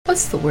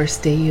What's the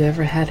worst day you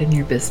ever had in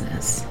your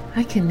business?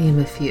 I can name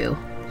a few.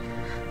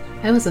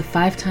 I was a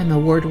 5-time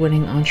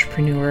award-winning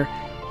entrepreneur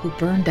who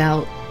burned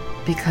out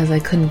because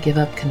I couldn't give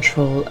up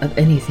control of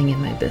anything in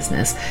my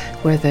business,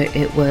 whether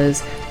it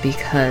was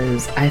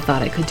because I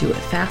thought I could do it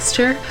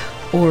faster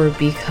or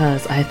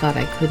because I thought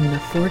I couldn't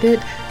afford it.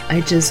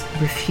 I just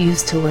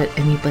refused to let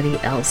anybody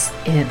else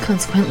in.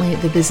 Consequently,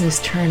 the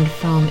business turned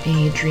from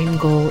a dream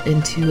goal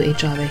into a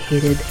job I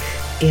hated,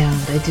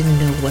 and I didn't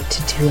know what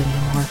to do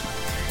anymore.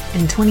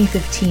 In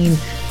 2015,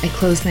 I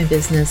closed my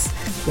business,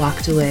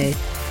 walked away,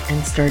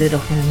 and started a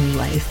whole new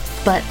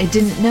life. But I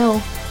didn't know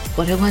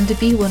what I wanted to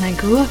be when I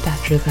grew up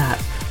after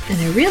that.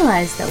 And I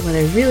realized that what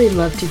I really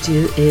love to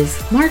do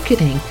is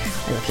marketing.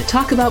 I love to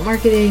talk about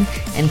marketing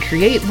and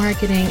create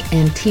marketing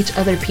and teach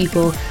other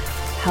people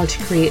how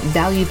to create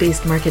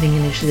value-based marketing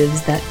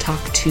initiatives that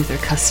talk to their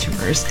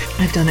customers.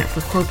 I've done it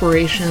for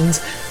corporations,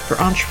 for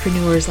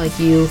entrepreneurs like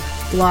you,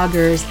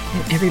 bloggers,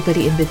 and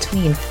everybody in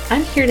between.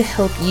 I'm here to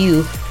help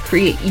you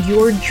create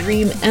your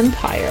dream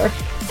empire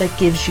that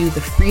gives you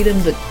the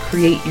freedom to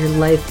create your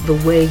life the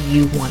way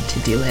you want to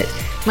do it.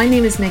 My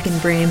name is Megan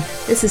Brame.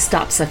 This is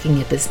Stop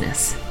Sucking at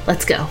Business.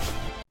 Let's go.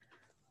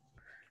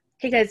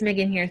 Hey guys,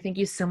 Megan here. Thank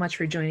you so much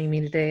for joining me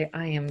today.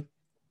 I am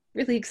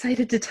really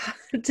excited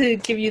to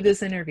give you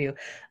this interview.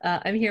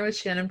 I'm here with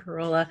Shannon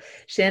Parola.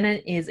 Shannon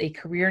is a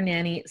career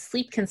nanny,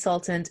 sleep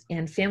consultant,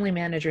 and family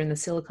manager in the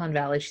Silicon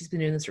Valley. She's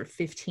been doing this for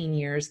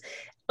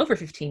over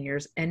 15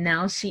 years, and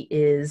now she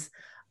is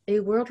a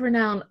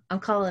world-renowned,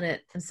 I'm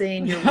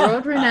saying you're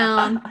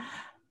world-renowned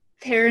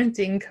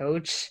parenting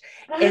coach,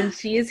 and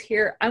she is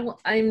here.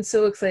 I'm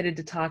so excited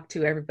to talk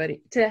to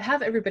everybody, to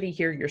have everybody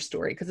hear your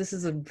story, because this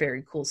is a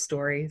very cool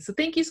story. So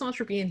thank you so much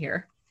for being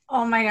here.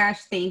 Oh my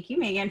gosh. Thank you,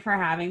 Megan, for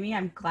having me.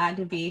 I'm glad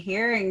to be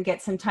here and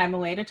get some time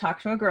away to talk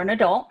to a grown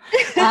adult.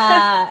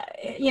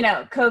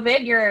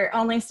 COVID, you're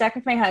only stuck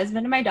with my husband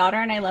and my daughter,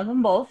 and I love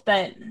them both,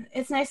 but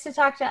it's nice to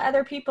talk to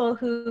other people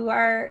who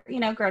are,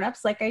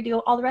 grown-ups, like I do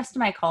all the rest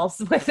of my calls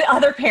with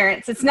other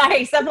parents. It's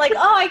nice. I'm like,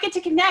 I get to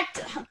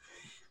connect.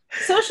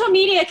 Social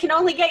media can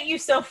only get you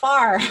so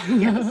far.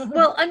 Yes.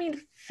 Well, I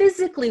mean,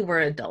 physically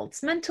we're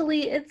adults.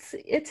 Mentally, it's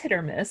hit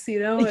or miss,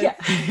 Yeah.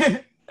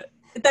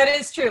 That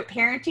is true.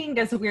 Parenting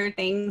does weird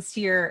things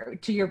to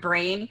your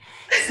brain.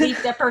 Sleep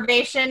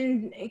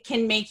deprivation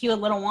can make you a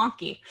little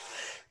wonky.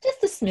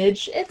 Just a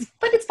smidge.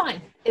 But it's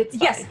fine. It's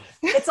fine. Yes.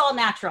 It's all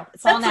natural.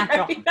 It's all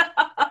natural.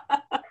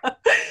 Right.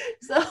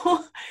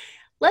 So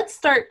let's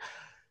start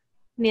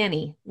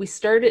nanny. We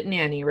start at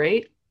nanny,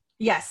 right?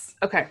 Yes.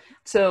 Okay.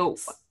 So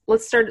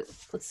let's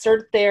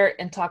start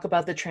there and talk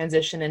about the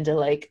transition into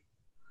like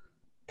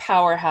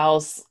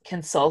powerhouse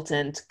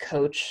consultant,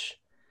 coach,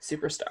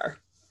 superstar.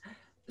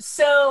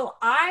 So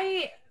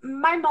my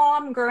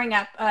mom growing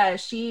up,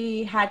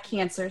 she had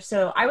cancer.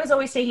 So I was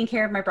always taking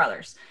care of my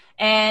brothers,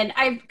 and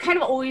I've kind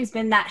of always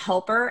been that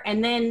helper.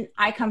 And then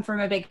I come from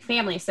a big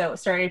family. So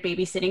started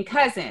babysitting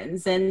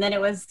cousins, and then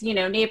it was,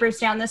 neighbors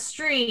down the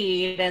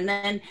street. And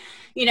then,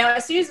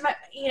 as soon as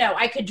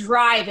I could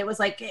drive, it was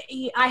like,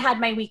 I had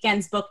my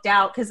weekends booked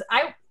out, because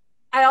I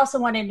also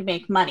wanted to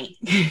make money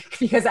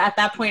because at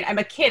that point I'm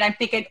a kid. I'm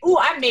thinking,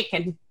 I'm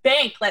making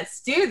bank.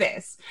 Let's do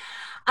this.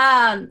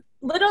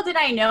 Little did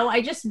I know, I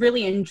just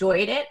really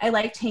enjoyed it. I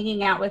liked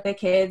hanging out with the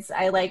kids.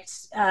 I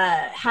liked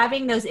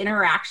having those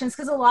interactions,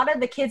 because a lot of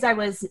the kids I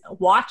was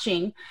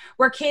watching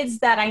were kids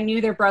that I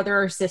knew their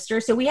brother or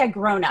sister. So we had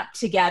grown up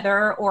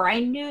together, or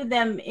I knew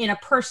them in a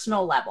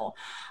personal level.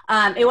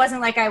 It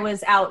wasn't like I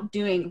was out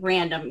doing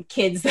random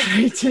kids that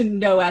I didn't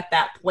know at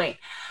that point.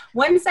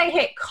 Once I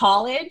hit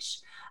college,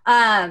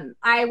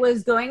 I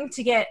was going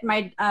to get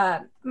my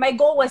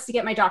goal was to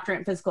get my doctorate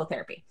in physical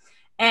therapy.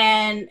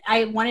 And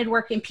I wanted to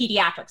work in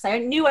pediatrics. I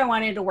knew I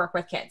wanted to work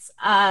with kids.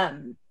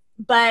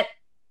 But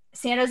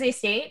San Jose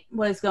State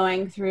was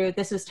going through,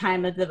 this was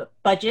time of the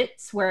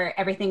budgets where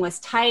everything was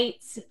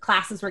tight,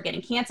 classes were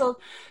getting canceled.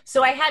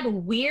 So I had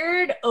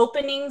weird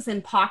openings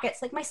and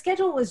pockets. Like my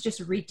schedule was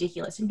just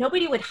ridiculous.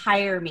 Nobody would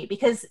hire me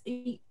because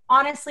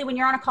honestly, when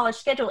you're on a college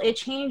schedule, it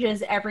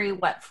changes every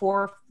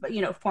 4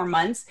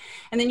 months.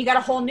 And then you got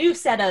a whole new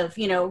set of,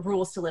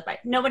 rules to live by.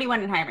 Nobody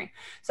wanted to hire me.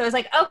 So I was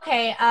like,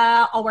 okay,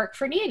 I'll work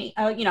for nanny,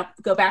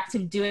 go back to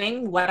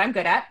doing what I'm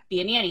good at, be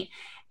a nanny.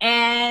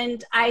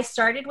 And I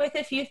started with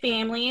a few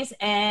families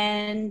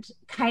and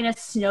kind of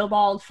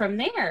snowballed from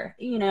there.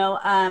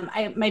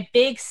 My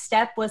big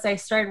step was I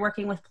started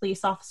working with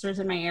police officers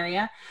in my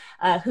area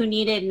who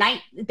needed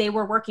they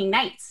were working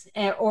nights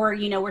or,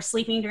 were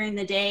sleeping during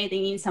the day. They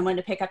needed someone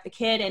to pick up the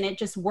kid, and it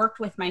just worked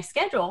with my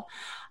schedule.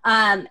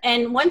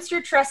 And once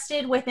you're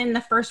trusted within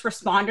the first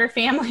responder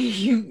family,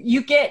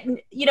 you get,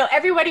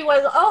 everybody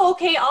was,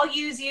 okay, I'll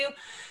use you.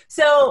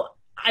 So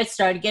I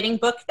started getting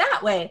booked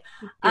that way.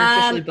 You're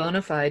officially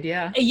bona fide,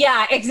 yeah.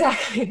 Yeah,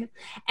 exactly.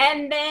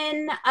 And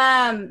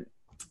then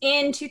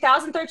in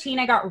 2013,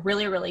 I got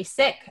really, really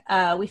sick.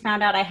 We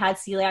found out I had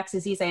celiac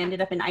disease. I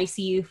ended up in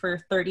ICU for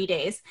 30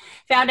 days.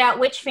 Found out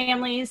which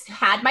families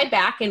had my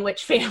back and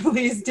which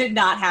families did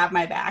not have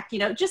my back.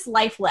 Just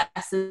life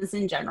lessons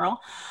in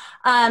general.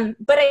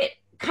 But it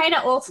kind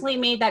of ultimately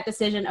made that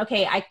decision.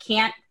 Okay, I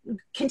can't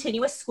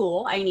continue with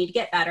school. I need to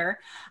get better.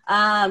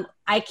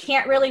 I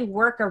can't really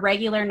work a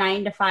regular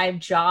 9 to 5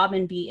 job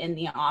and be in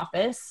the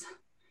office.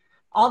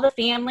 All the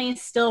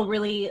families still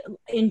really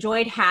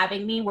enjoyed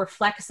having me, were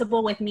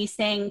flexible with me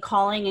saying,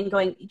 calling and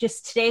going,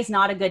 just today's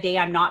not a good day.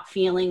 I'm not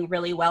feeling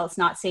really well. It's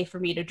not safe for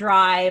me to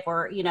drive,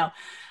 or, you know,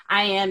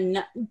 I am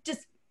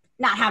just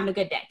not having a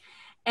good day.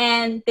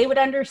 And they would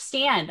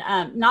understand.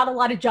 Not a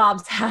lot of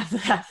jobs have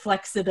that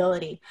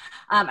flexibility.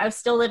 I was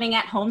still living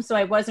at home, so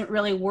I wasn't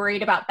really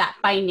worried about that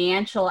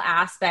financial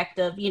aspect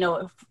of,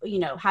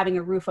 having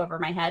a roof over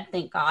my head,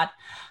 thank God.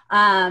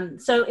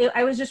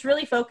 I was just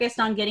really focused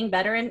on getting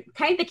better, and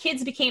kind of the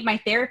kids became my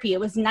therapy. It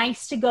was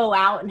nice to go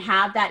out and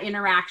have that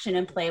interaction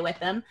and play with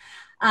them.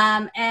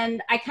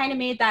 And I kind of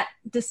made that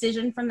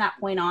decision from that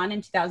point on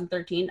in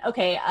 2013.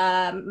 Okay,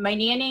 my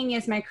nannying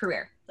is my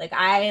career. Like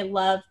I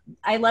love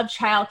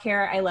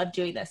childcare. I love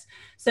doing this.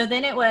 So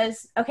then it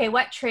was, okay,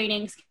 what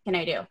trainings can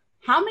I do?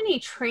 How many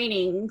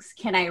trainings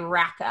can I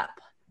rack up?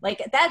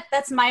 Like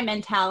that's my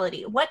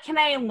mentality. What can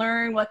I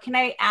learn? What can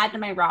I add to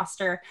my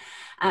roster?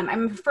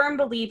 I'm a firm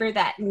believer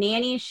that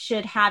nannies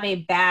should have a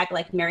bag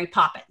like Mary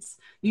Poppins.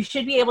 You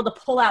should be able to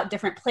pull out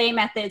different play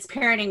methods,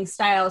 parenting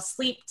styles,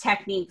 sleep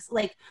techniques.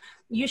 Like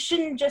you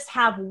shouldn't just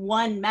have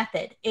one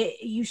method.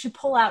 You should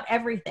pull out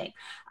everything.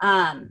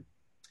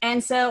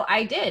 And so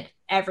I did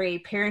every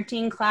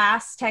parenting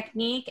class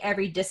technique,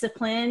 every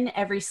discipline,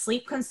 every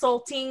sleep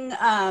consulting,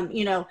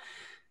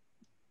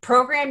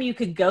 program you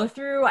could go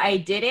through. I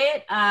did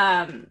it.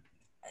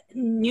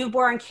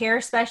 Newborn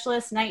care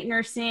specialist, night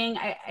nursing.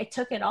 I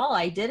took it all.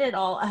 I did it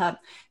all.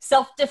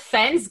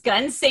 Self-defense,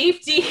 gun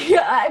safety.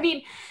 I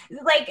mean,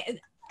 like,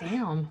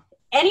 damn.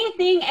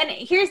 Anything. And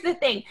here's the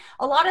thing.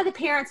 A lot of the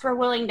parents were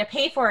willing to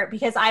pay for it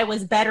because I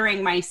was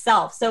bettering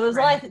myself. So it was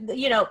right.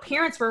 Like,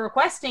 parents were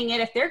requesting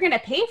it. If they're going to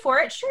pay for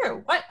it,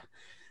 sure.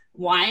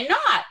 Why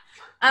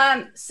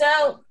not?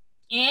 So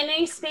in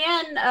a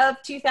span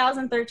of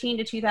 2013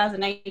 to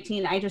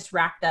 2019, I just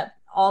racked up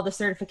all the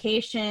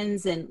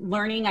certifications and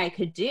learning I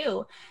could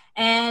do.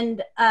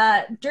 And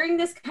during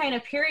this kind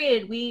of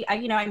period,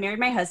 I married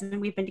my husband.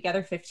 We've been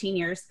together 15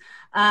 years.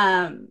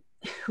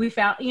 We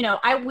found,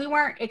 we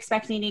weren't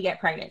expecting to get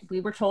pregnant.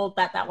 We were told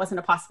that wasn't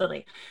a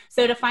possibility.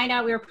 So to find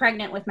out we were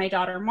pregnant with my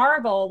daughter,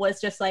 Marvel,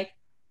 was just like,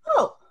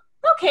 oh,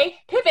 okay,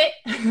 pivot.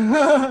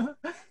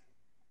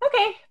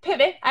 Okay,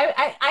 pivot.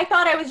 I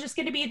thought I was just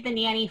going to be the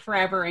nanny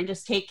forever and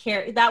just take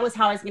care. That was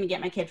how I was going to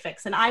get my kid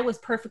fixed. And I was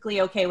perfectly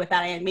okay with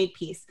that. I had made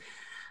peace.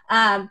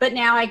 But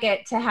now I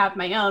get to have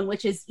my own,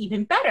 which is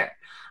even better.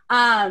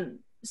 At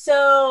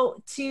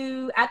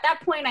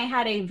that point, I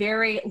had a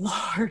very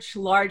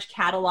large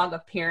catalog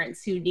of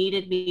parents who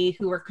needed me,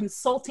 who were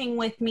consulting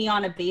with me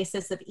on a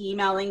basis of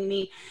emailing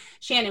me,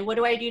 Shannon, what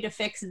do I do to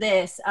fix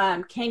this?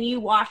 Can you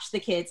watch the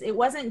kids? It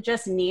wasn't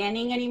just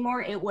nannying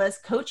anymore. It was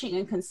coaching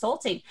and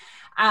consulting.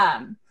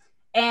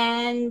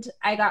 And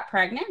I got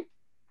pregnant.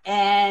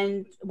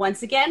 And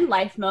once again,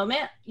 life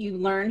moment, you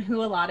learn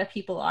who a lot of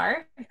people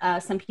are.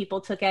 Some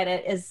people took at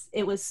it as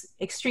it was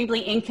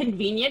extremely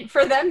inconvenient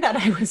for them that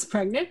I was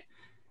pregnant.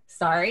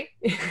 Sorry.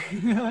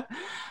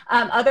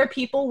 Other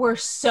people were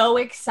so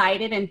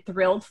excited and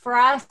thrilled for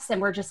us.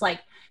 And we're just like,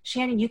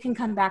 Shannon, you can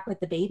come back with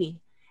the baby.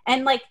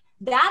 And like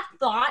that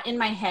thought in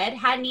my head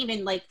hadn't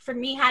even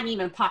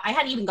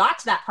got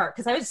to that part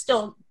because I was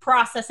still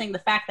processing the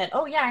fact that,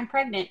 oh yeah, I'm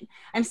pregnant.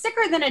 I'm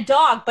sicker than a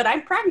dog, but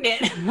I'm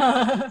pregnant.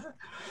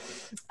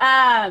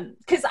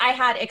 Because I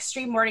had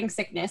extreme morning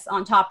sickness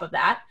on top of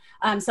that.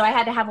 So I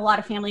had to have a lot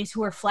of families who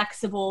were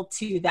flexible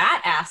to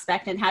that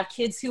aspect and have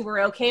kids who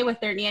were okay with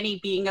their nanny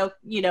being,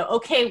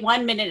 okay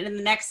 1 minute and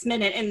the next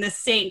minute in the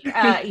sink,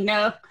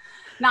 not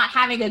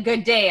having a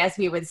good day, as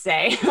we would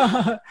say.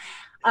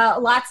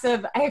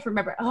 I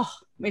remember,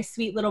 my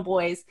sweet little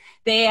boys,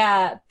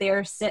 they're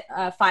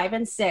 5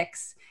 and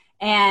 6.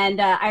 And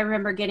I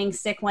remember getting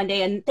sick one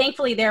day, and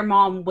thankfully their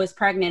mom was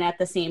pregnant at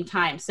the same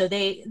time. So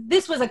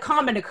this was a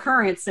common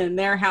occurrence in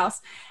their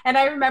house. And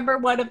I remember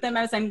one of them,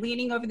 as I'm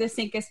leaning over the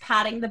sink, is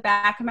patting the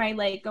back of my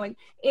leg going,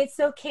 "It's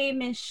okay,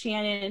 Miss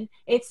Shannon.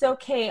 It's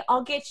okay.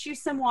 I'll get you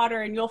some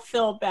water and you'll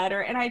feel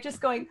better." And I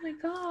just going, "Oh my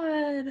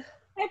God.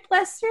 I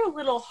bless your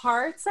little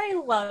hearts. I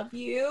love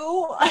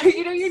you.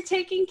 You're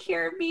taking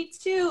care of me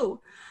too."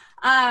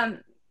 I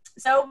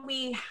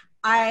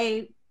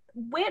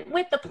went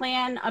with the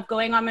plan of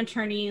going on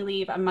maternity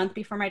leave a month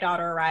before my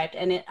daughter arrived.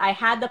 And I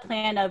had the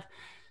plan of,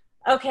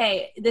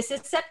 okay, this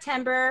is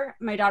September.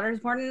 My daughter's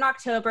born in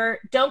October.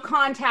 Don't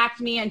contact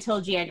me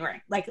until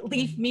January. Like,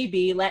 leave me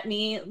be. Let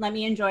me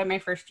enjoy my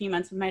first few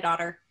months with my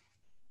daughter.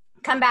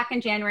 Come back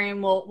in January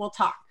and we'll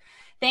talk.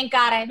 Thank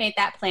God I made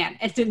that plan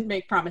and didn't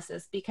make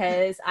promises,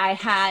 because I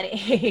had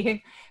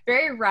a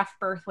very rough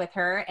birth with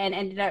her and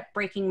ended up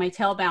breaking my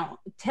tailbone.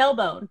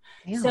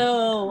 Damn.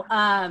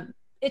 So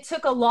it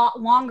took a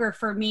lot longer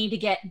for me to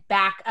get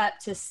back up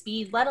to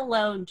speed, let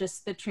alone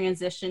just the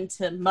transition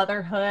to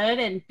motherhood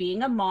and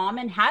being a mom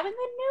and having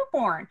a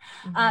newborn.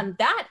 Mm-hmm.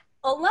 That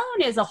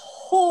alone is a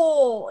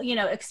whole,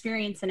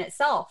 experience in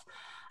itself.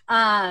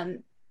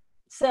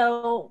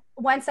 So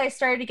once I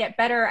started to get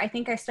better, I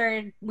think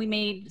started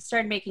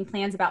making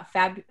plans about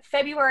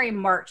February,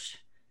 March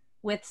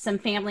with some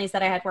families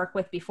that I had worked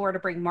with before to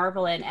bring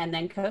Marvel in, and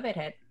then COVID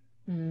hit.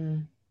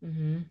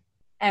 Mm-hmm.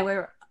 And we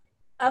were,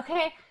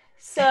 okay,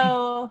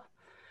 so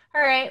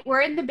all right,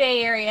 we're in the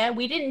Bay Area.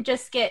 We didn't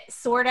just get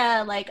sort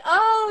of like,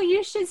 oh,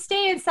 you should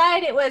stay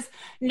inside. It was,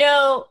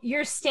 no,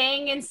 you're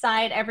staying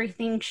inside.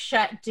 Everything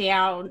shut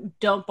down.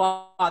 Don't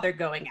bother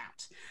going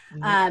out.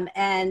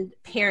 And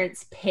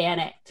parents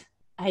panicked.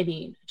 I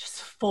mean,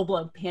 just full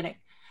blown panic.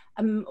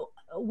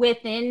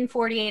 Within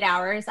 48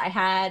 hours, I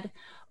had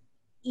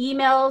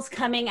emails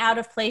coming out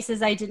of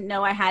places I didn't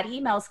know I had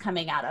emails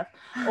coming out of,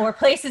 or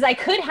places I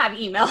could have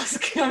emails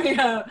coming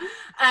out.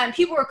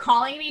 People were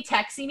calling me,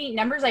 texting me,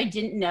 numbers I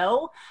didn't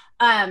know.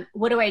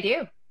 What do I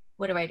do?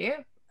 What do I do?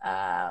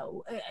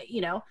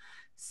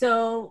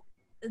 So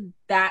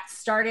that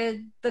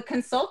started the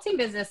consulting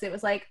business. It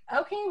was like,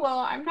 okay, well,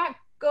 I'm not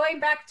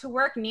going back to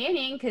work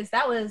nannying, because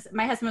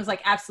my husband was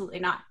like, absolutely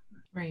not.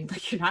 Right.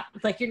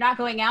 You're not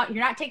going out.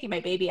 You're not taking my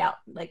baby out.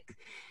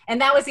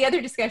 And that was the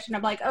other discussion.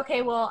 I'm like,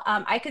 okay, well,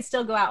 I could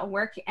still go out and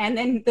work. And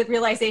then the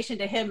realization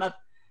to him of,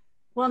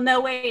 well,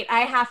 no, wait, I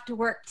have to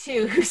work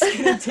too. Who's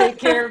going to take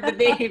care of the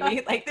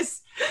baby? Like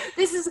this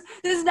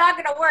is not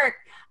going to work.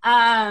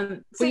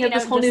 So we have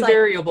this whole new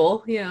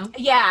variable. Yeah.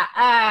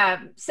 Yeah.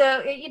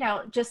 So,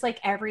 just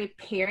like every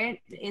parent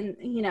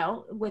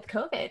with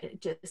COVID,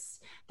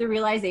 just the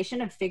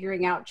realization of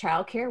figuring out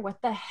childcare,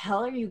 what the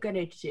hell are you going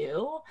to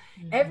do?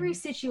 Mm-hmm. Every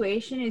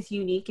situation is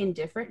unique and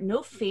different.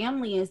 No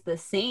family is the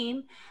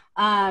same.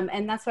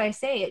 And that's why I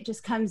say it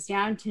just comes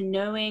down to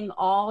knowing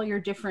all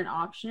your different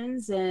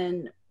options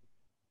and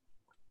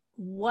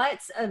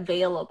what's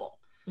available.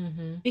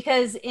 Mm-hmm.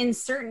 Because in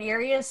certain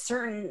areas,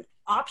 certain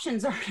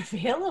options aren't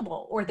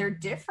available, or they're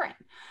different.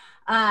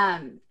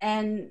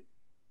 And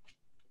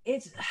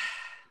it's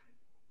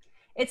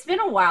been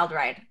a wild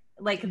ride.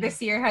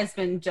 This year has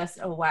been just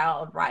a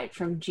wild ride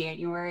from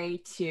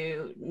January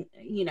to,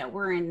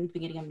 we're in the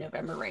beginning of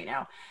November right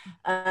now.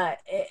 I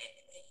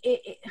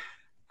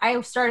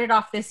started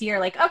off this year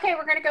like, okay,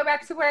 we're going to go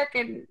back to work.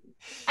 And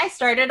I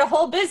started a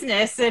whole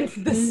business in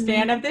the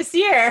span of this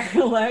year.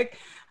 Like,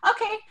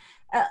 okay,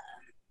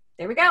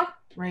 there we go.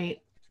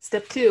 Right.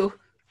 Step 2.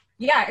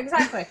 Yeah,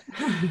 exactly.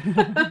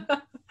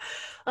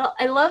 Well,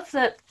 I love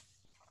that.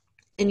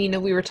 And,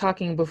 we were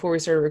talking before we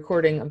started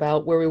recording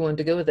about where we wanted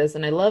to go with this.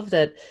 And I love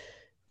that.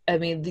 I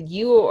mean,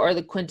 you are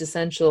the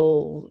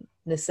quintessential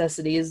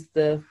necessity is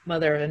the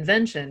mother of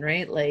invention,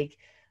 right? Like,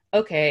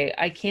 okay,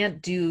 I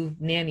can't do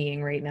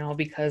nannying right now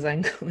because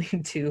I'm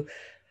going to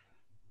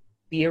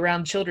be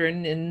around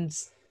children and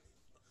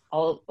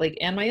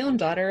and my own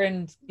daughter,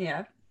 and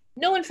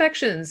no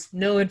infections.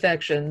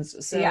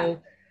 So, yeah.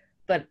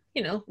 But,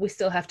 we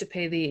still have to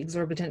pay the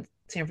exorbitant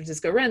San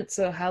Francisco rent.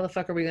 So how the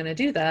fuck are we going to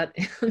do that?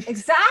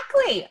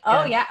 Exactly.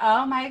 Oh, yeah.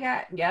 Oh, my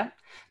God. Yeah.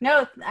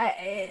 No,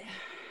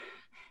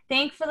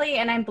 thankfully,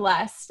 and I'm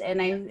blessed,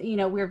 and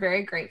we're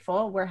very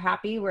grateful. We're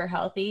happy. We're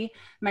healthy.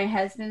 My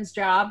husband's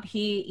job,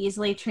 he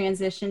easily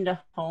transitioned to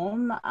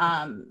home.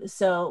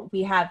 So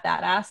we have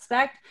that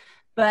aspect.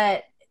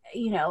 But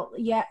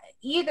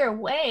either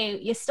way,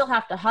 you still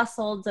have to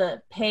hustle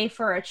to pay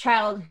for a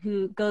child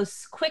who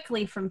goes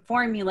quickly from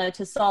formula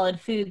to solid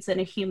foods in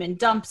a human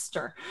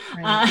dumpster.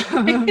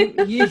 Right.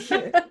 You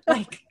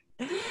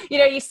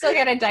still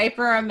got to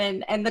diaper them,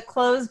 and the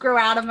clothes grow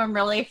out of them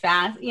really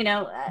fast.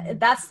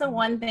 That's the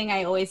one thing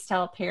I always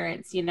tell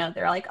parents.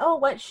 They're like, oh,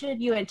 what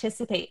should you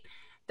anticipate?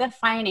 The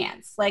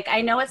finance.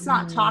 I know it's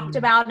not talked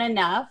about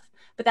enough,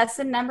 but that's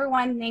the number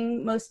one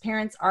thing most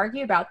parents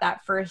argue about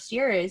that first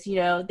year is,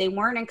 they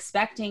weren't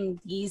expecting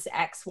these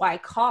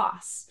XY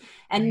costs.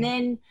 And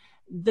then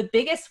the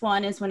biggest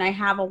one is when I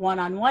have a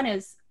one-on-one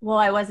is, well,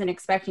 I wasn't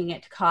expecting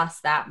it to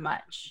cost that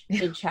much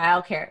in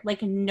childcare.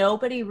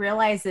 Nobody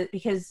realizes it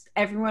because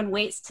everyone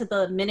waits to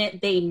the minute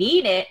they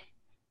need it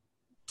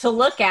to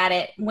look at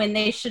it when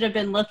they should have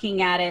been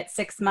looking at it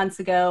 6 months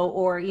ago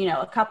or,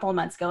 a couple of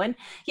months ago. And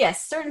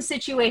yes, certain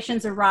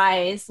situations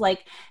arise,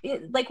 like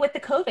with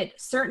the COVID,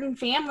 certain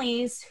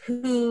families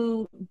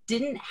who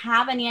didn't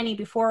have a nanny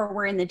before or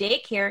were in the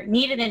daycare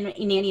needed a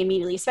nanny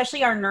immediately,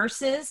 especially our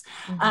nurses,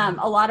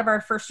 a lot of our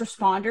first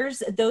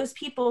responders, those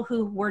people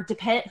who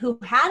who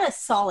had a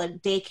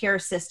solid daycare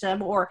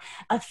system or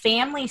a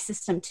family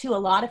system too. A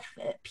lot of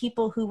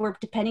people who were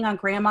depending on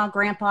grandma,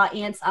 grandpa,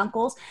 aunts,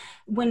 uncles,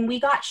 when we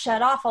got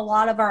shut off, a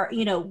lot of our,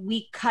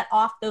 we cut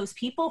off those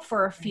people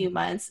for a few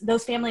months.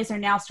 Those families are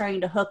now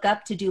starting to hook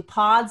up to do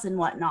pods and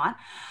whatnot.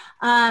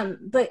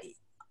 But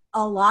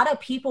a lot of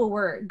people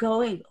were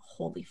going,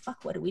 holy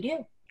fuck, what do we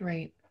do?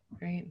 Right.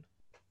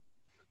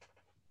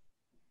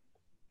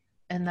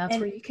 And that's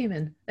where you came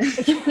in.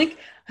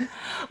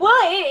 Well,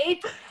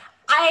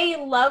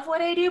 I love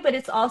what I do, but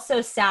it's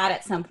also sad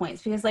at some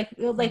points because like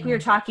we were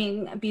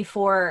talking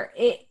before,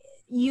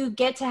 you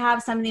get to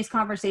have some of these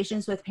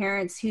conversations with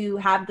parents who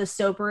have the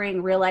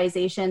sobering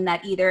realization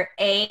that either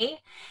A,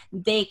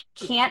 they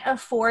can't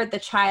afford the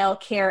child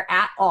care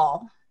at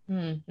all,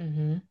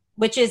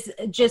 which is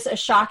just a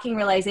shocking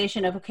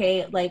realization of,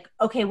 okay,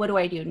 what do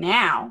I do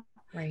now?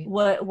 Right.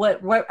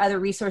 What other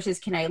resources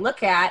can I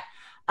look at?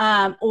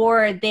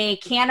 Or they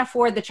can't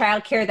afford the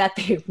childcare that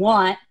they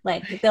want.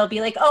 Like they'll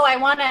be like, oh, I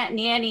want a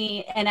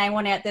nanny and I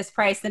want it at this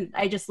price. And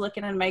I just look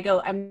at them and I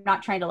go, I'm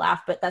not trying to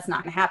laugh, but that's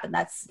not going to happen.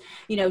 That's,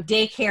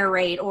 daycare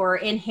rate or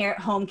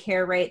home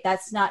care rate.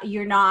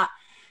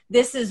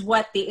 This is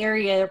what the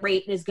area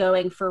rate is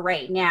going for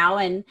right now.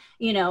 And,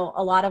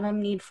 a lot of them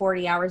need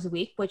 40 hours a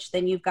week, which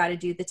then you've got to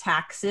do the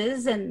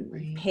taxes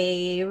and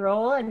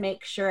payroll and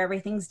make sure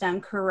everything's done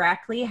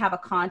correctly, have a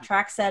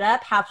contract set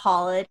up, have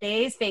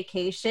holidays,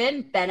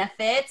 vacation,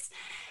 benefits.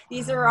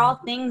 These are all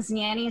things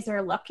nannies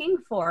are looking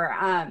for.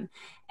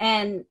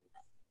 And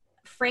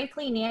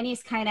frankly,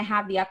 nannies kind of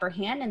have the upper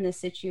hand in this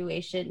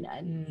situation.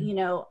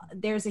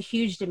 There's a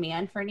huge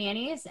demand for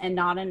nannies and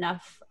not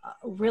enough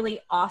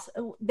really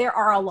awesome. There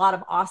are a lot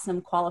of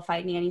awesome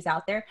qualified nannies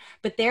out there,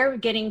 but they're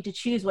getting to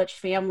choose which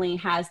family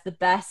has the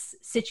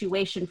best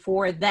situation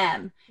for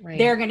them. Right.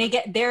 They're going to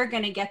get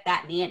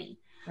that nanny.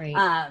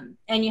 Right.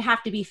 And you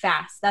have to be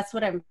fast. That's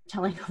what I'm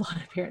telling a lot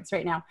of parents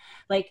right now.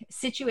 Like,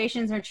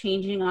 situations are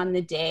changing on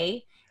the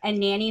day, and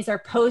nannies are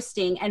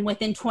posting, and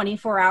within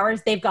 24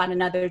 hours, they've got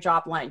another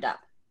job lined up.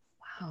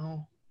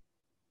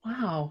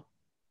 Wow.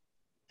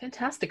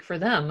 Fantastic for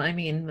them. I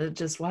mean,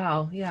 just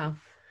wow. Yeah.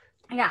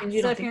 Yeah. And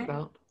you don't think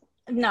about.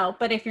 No,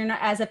 but if you're not,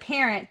 as a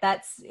parent,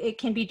 it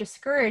can be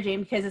discouraging,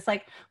 because it's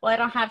like, well, I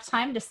don't have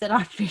time to sit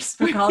on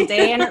Facebook all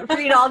day and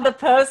read all the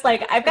posts.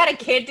 Like, I've got a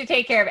kid to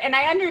take care of. And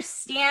I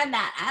understand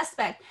that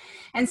aspect.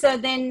 And so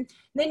then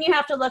you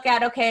have to look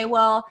at, okay,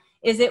 well,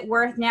 is it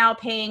worth now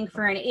paying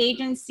for an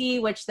agency,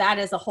 which that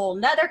is a whole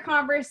nother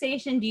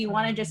conversation? Do you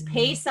want to just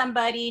pay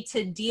somebody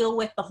to deal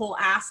with the whole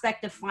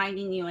aspect of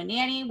finding you a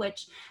nanny,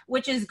 which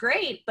is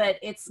great, but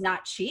it's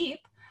not cheap.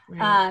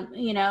 Right.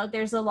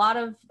 There's a lot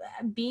of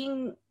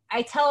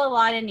I tell a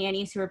lot of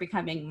nannies who are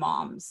becoming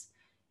moms,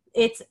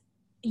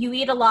 you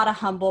eat a lot of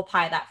humble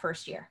pie that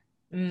first year.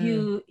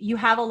 You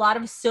have a lot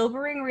of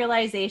sobering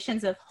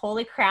realizations of,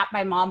 holy crap,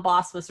 my mom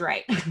boss was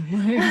right.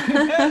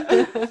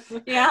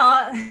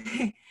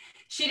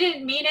 She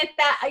didn't mean it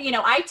that,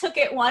 I took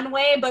it one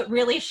way, but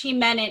really she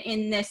meant it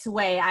in this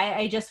way.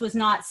 I just was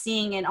not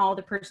seeing in all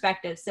the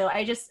perspectives. So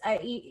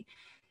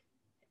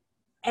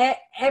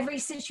every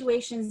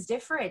situation is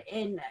different.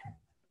 And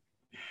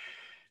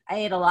I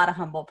ate a lot of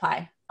humble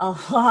pie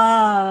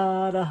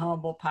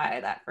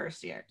that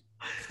first year.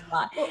 A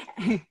lot.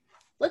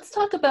 Let's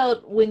talk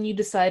about when you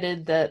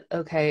decided that,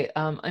 okay,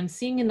 I'm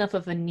seeing enough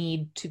of a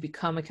need to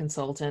become a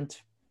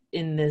consultant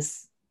in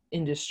this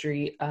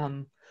industry.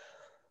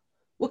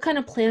 What kind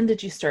of plan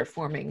did you start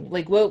forming?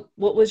 Like, what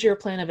was your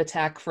plan of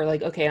attack for,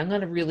 like, okay, I'm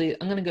going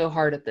to go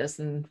hard at this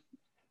and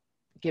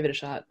give it a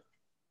shot?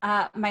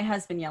 My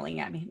husband yelling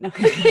at me. No.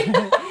 In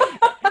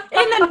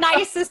the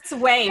nicest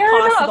way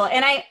possible.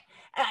 And I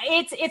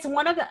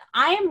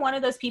am one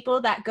of those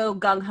people that go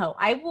gung-ho.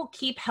 I will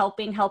keep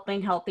helping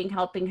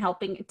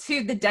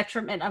to the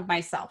detriment of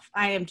myself.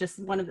 I am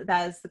just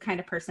that is the kind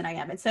of person I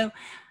am. And so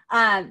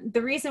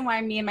the reason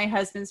why me and my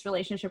husband's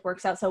relationship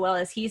works out so well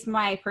is he's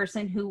my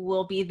person who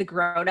will be the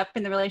grown up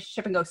in the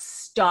relationship and go,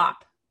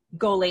 stop,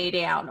 go lay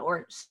down,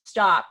 or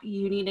stop,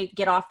 you need to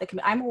get off the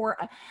I'm a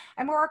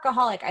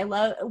workaholic. I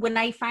love when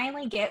I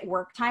finally get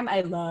work time.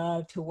 I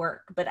love to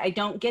work, but I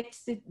don't get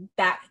to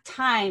that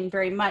time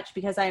very much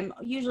because I'm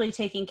usually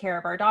taking care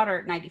of our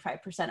daughter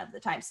 95% of the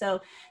time. So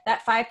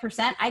that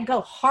 5%, I go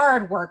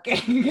hard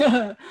working.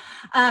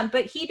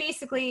 But he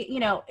basically,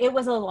 it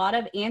was a lot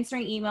of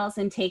answering emails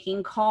and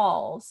taking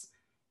calls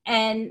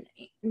and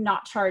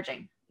not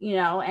charging.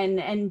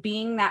 And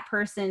being that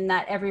person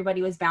that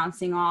everybody was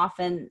bouncing off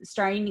and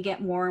starting to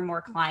get more and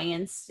more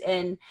clients.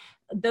 And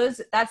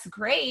that's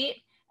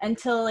great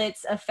until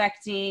it's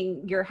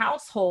affecting your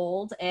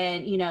household.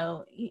 And,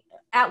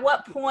 at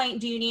what point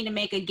do you need to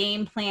make a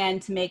game plan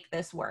to make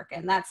this work?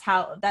 And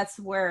that's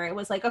where it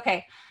was like,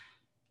 okay,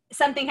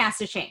 something has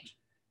to change.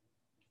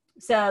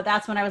 So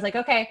that's when I was like,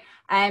 okay,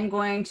 I'm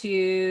going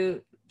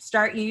to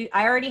I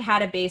already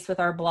had a base with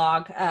our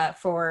blog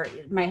for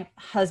my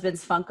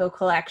husband's Funko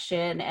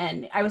collection,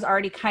 and I was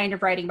already kind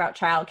of writing about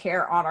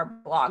childcare on our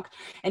blog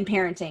and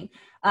parenting.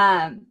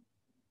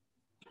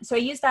 So I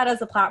used that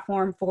as a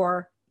platform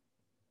for,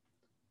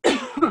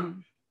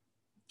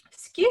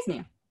 excuse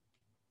me,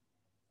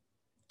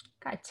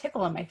 got a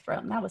tickle in my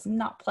throat, and that was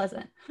not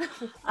pleasant.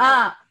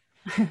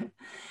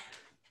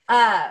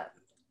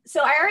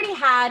 So I already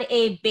had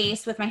a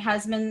base with my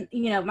husband,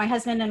 my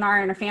husband and I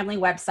are on a family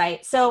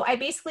website. So I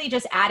basically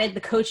just added the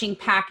coaching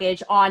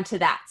package onto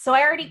that. So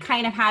I already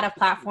kind of had a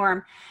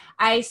platform.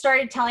 I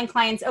started telling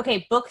clients,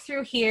 okay, book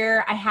through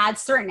here. I had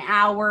certain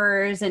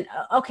hours and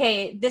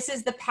okay, this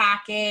is the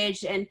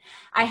package. And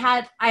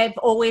I've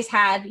always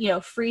had,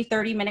 free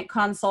 30-minute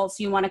consults.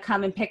 You want to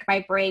come and pick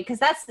my brain. Cause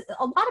that's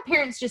a lot of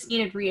parents just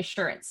needed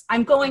reassurance.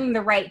 I'm going in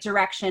the right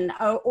direction.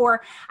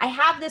 Or I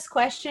have this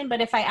question,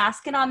 but if I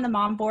ask it on the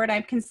mom board,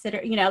 I'm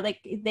considered,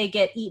 they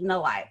get eaten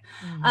alive.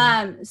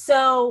 Mm-hmm.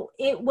 So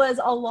it was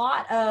a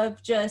lot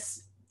of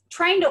just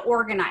trying to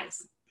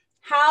organize.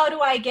 how do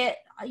I get,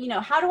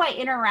 how do I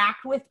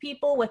interact with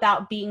people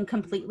without being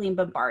completely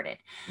bombarded?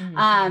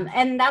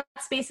 And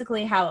that's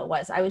basically how it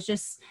was. I was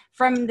just,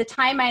 from the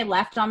time I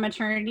left on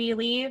maternity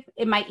leave,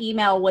 my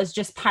email was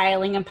just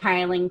piling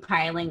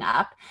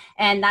up.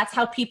 And that's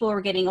how people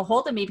were getting a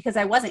hold of me, because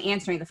I wasn't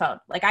answering the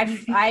phone. Like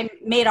I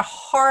made a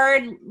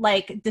hard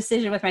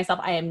decision with myself.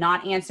 I am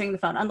not answering the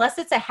phone unless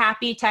it's a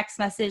happy text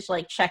message,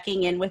 like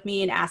checking in with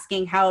me and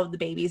asking how the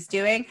baby's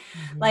doing.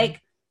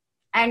 Like,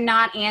 I'm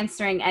not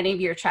answering any of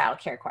your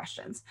childcare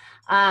questions.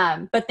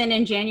 But then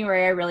in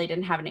January, I really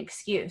didn't have an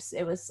excuse.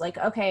 It was like,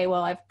 okay,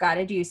 well, I've got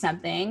to do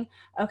something.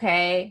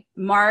 Okay,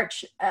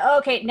 March.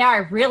 Okay, now I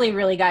really,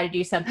 really got to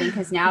do something,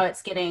 because now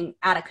it's getting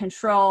out of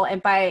control.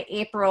 And by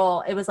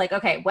April, it was like,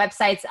 okay,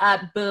 website's up,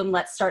 boom,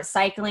 let's start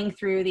cycling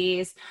through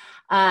these.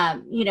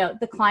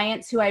 The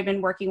clients who I've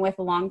been working with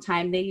a long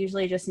time, they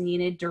usually just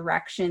needed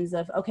directions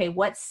of, okay,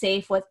 what's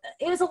safe?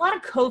 It was a lot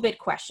of COVID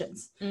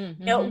questions.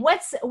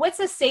 What's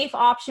a safe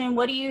option?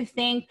 What do you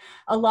think?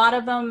 A lot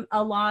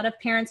of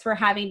parents were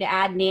having to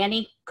add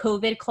nanny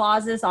COVID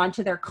clauses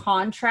onto their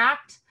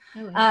contract.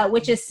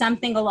 Which is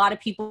something a lot of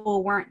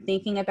people weren't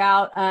thinking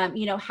about.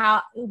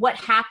 What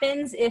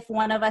happens if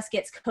one of us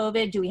gets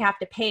COVID? Do we have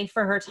to pay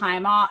for her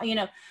time off?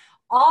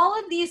 All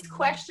of these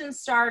questions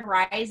started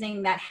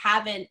rising that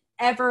haven't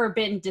ever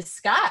been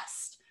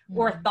discussed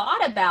or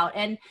thought about.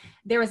 And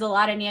there was a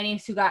lot of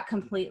nannies who got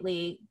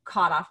completely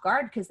caught off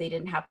guard because they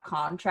didn't have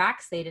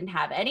contracts. They didn't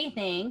have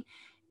anything.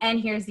 And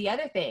here's the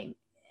other thing.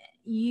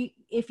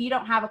 If you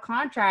don't have a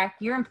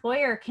contract, your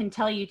employer can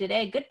tell you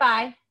today,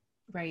 goodbye.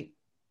 Right.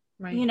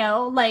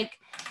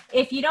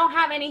 If you don't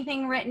have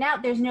anything written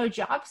out, there's no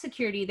job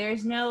security.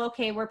 There's no,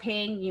 okay, we're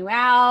paying you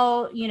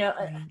out,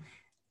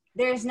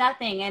 there's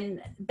nothing.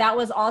 And that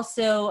was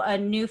also a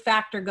new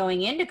factor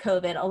going into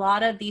COVID. A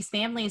lot of these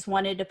families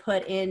wanted to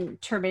put in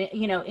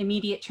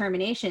immediate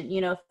termination.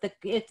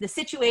 If the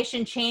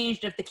situation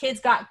changed, if the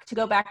kids got to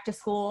go back to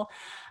school.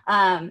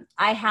 I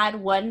had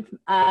one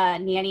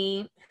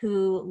nanny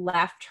who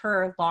left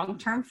her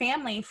long-term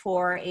family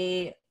for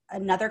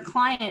another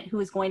client who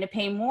was going to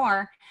pay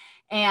more.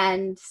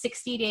 And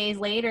 60 days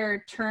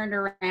later turned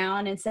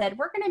around and said,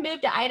 we're going to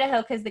move to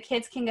Idaho because the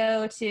kids can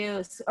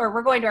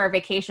we're going to our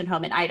vacation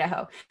home in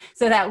Idaho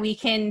so that we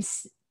can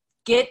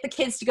get the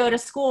kids to go to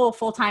school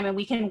full time and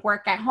we can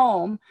work at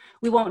home.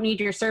 We won't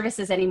need your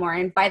services anymore.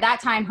 And by that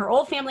time, her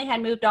old family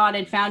had moved on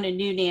and found a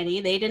new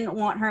nanny. They didn't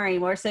want her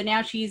anymore. So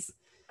now she's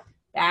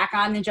back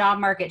on the job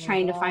market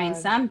trying to find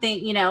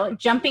something,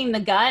 jumping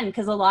the gun,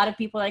 because a lot of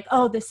people are like,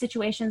 oh, this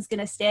situation's going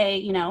to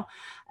stay,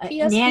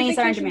 nannies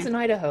are in demand. In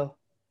Idaho.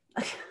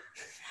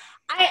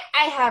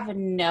 I have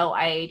no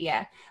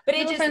idea, but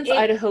no offense,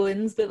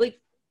 Idahoans, but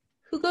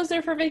who goes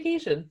there for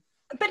vacation?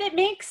 But it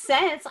makes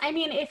sense. I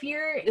mean, if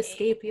you're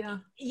escape,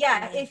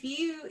 if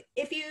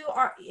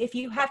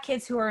you have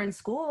kids who are in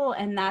school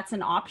and that's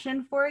an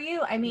option for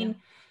you, I mean,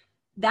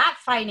 that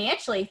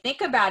financially,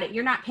 think about it.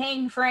 You're not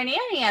paying for a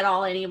nanny at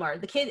all anymore.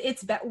 The kid,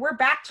 we're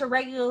back to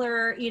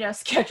regular,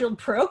 scheduled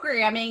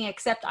programming,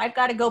 except I've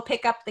got to go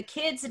pick up the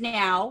kids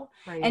now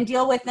and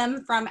deal with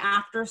them from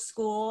after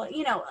school.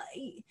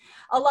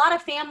 A lot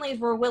of families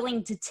were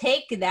willing to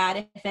take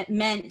that if it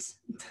meant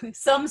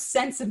some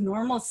sense of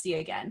normalcy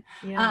again.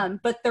 Yeah.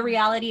 But the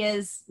reality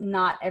is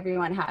not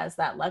everyone has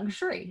that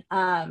luxury.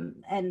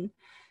 And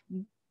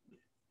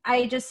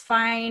I just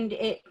find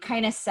it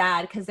kind of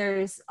sad because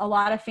there's a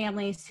lot of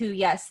families who,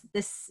 yes,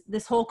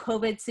 this whole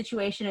COVID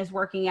situation is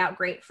working out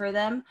great for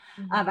them.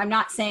 I'm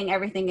not saying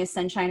everything is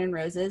sunshine and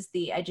roses.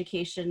 The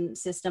education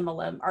system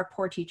alone, our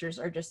poor teachers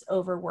are just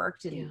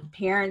overworked, and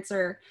parents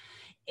are,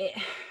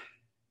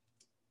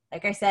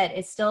 like I said,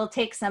 it still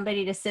takes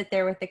somebody to sit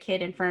there with the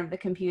kid in front of the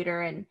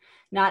computer, and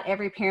not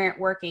every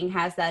parent working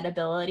has that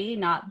ability.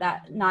 Not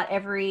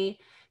every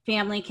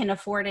family can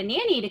afford a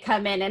nanny to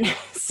come in and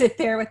sit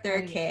there with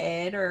their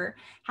kid, or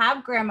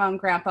have grandma and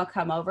grandpa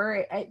come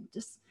over. I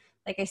just,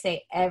 like I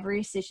say,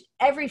 every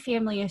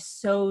family is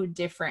so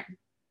different.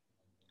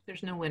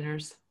 There's no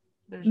winners.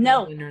 There's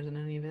no winners in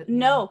any of it.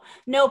 No,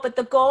 but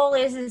the goal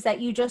is that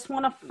you just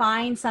want to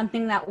find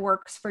something that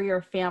works for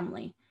your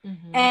family.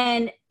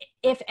 And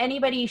if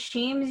anybody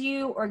shames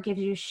you or gives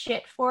you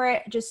shit for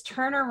it, just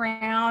turn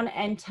around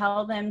and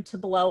tell them to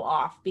blow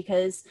off,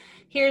 because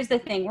here's the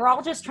thing. We're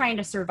all just trying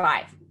to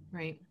survive.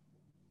 Right.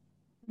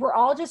 We're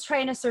all just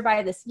trying to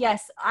survive this.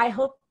 Yes, I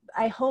hope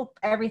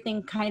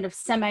everything kind of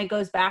semi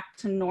goes back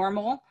to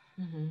normal.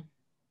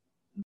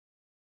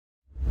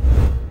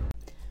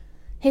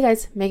 Hey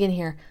guys, Megan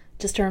here.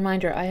 Just a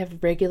reminder, I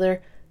have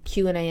regular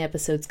Q&A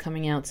episodes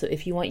coming out. So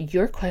if you want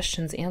your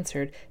questions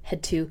answered,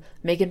 head to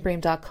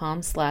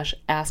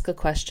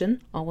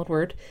meganbrame.com/ask-a-question, all one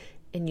word,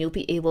 and you'll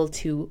be able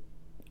to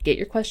get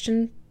your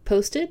question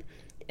posted.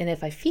 And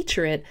if I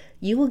feature it,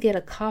 you will get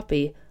a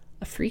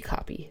free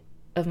copy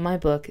of my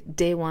book,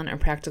 Day One, A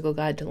Practical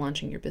Guide to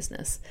Launching Your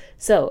Business.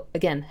 So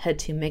again, head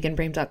to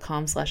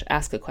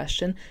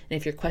meganbrame.com/ask-a-question. And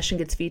if your question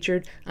gets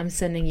featured, I'm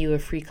sending you a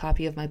free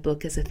copy of my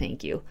book as a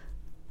thank you.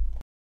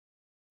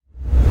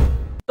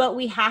 But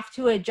we have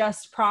to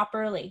adjust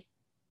properly.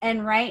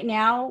 And right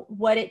now,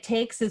 what it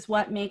takes is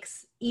what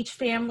makes each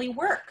family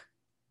work.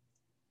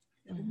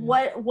 Mm-hmm.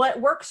 What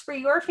works for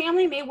your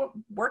family may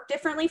work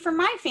differently from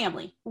my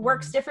family,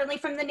 works mm-hmm. differently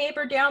from the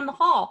neighbor down the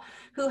hall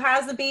who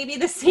has a baby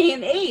the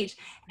same age.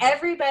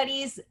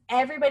 Everybody's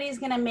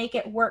going to make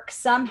it work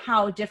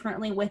somehow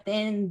differently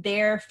within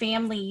their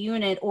family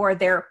unit or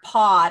their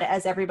pod,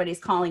 as everybody's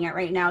calling it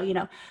right now. You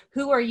know,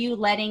 who are you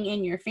letting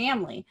in your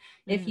family?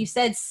 Mm-hmm. If you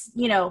said,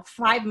 you know,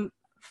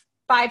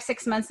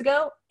 5-6 months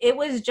ago, it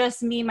was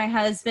just me, my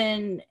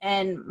husband,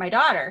 and my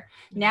daughter.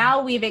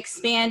 Now we've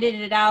expanded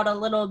it out a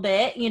little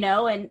bit, you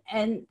know,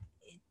 and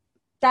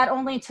that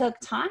only took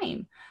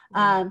time.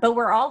 But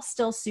we're all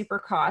still super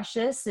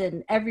cautious,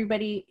 and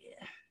everybody,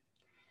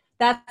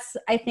 that's,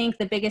 I think,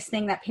 the biggest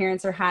thing that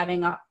parents are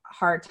having a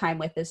hard time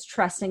with is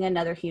trusting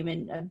another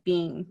human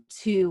being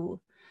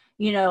to,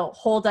 you know,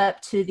 hold up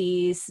to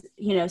these,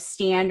 you know,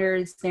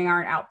 standards. They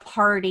aren't out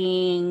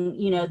partying,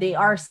 you know, they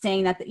are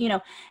saying that, you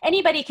know,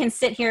 anybody can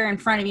sit here in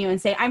front of you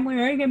and say, I'm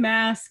wearing a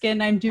mask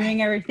and I'm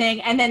doing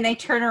everything. And then they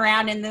turn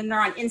around and then they're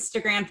on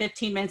Instagram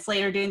 15 minutes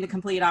later doing the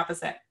complete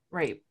opposite.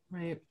 Right.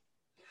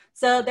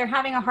 So they're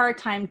having a hard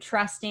time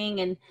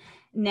trusting. And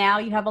now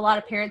you have a lot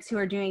of parents who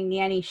are doing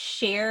nanny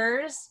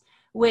shares,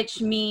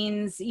 which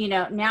means, you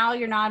know, now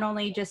you're not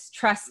only just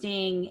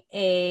trusting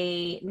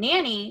a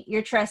nanny,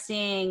 you're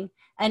trusting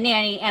a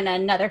nanny and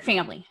another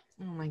family.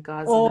 Oh my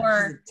God. So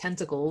or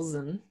tentacles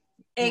and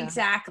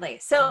exactly.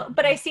 So,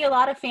 but I see a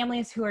lot of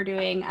families who are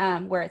doing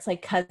where it's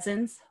like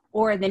cousins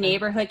or the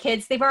neighborhood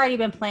kids. They've already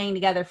been playing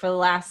together for the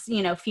last,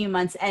 you know, few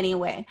months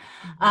anyway.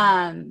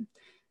 Mm-hmm.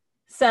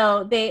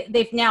 So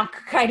they've now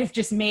kind of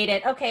just made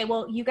it, okay,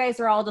 well, you guys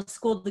are all to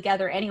school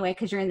together anyway,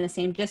 because you're in the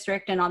same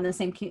district and on the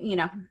same, you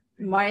know,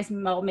 might as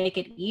well make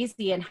it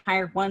easy and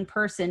hire one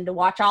person to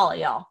watch all of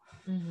y'all.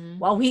 Mm-hmm.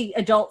 While we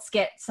adults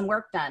get some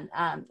work done.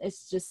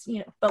 It's just, you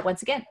know, but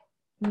once again,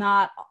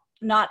 not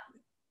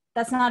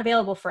that's not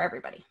available for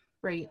everybody.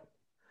 Right.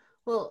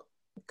 Well,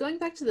 going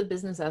back to the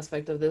business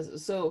aspect of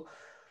this. So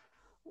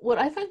what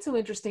I find so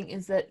interesting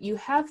is that you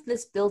have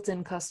this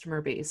built-in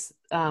customer base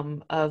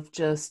of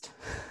just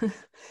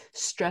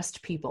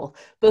stressed people,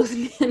 both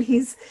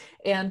nannies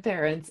and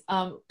parents.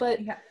 But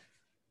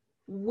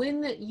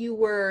when you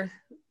were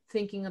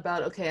thinking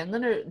about, okay, I'm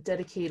going to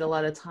dedicate a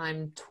lot of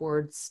time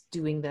towards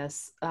doing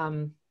this.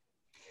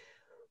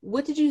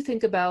 What did you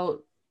think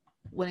about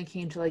when it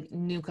came to like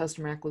new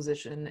customer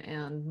acquisition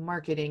and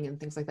marketing and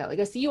things like that? Like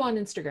I see you on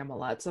Instagram a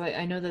lot, so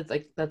I know that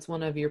like that's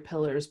one of your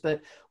pillars,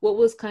 but what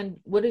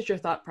is your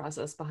thought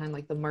process behind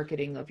like the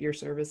marketing of your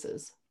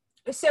services?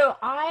 So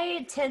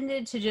I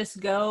tended to just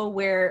go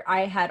where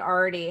I had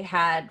already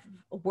had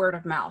word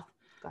of mouth.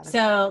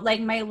 So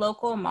like my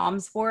local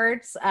moms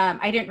boards,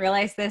 I didn't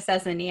realize this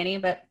as a nanny,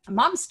 but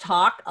moms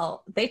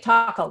they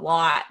talk a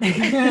lot.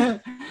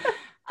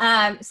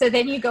 So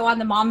then you go on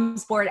the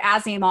mom's board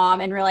as a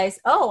mom and realize,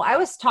 oh, I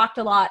was talked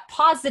a lot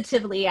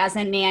positively as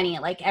a nanny.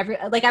 Like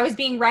I was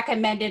being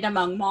recommended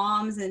among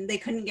moms and they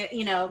couldn't get,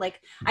 you know,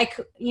 like a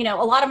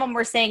lot of them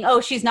were saying, oh,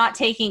 she's not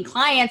taking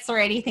clients or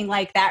anything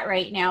like that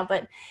right now.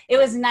 But it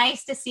was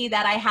nice to see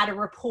that I had a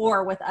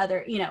rapport with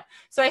other, you know,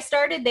 so I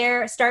started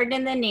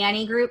in the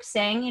nanny group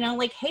saying, you know,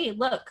 like, hey,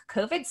 look,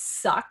 COVID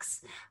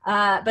sucks.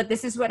 But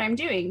this is what I'm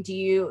doing. Do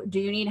you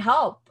need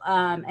help?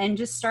 And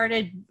just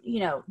started,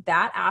 you know,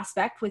 that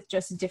aspect with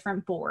just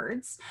different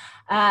boards.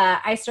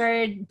 I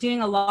started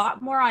doing a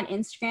lot more on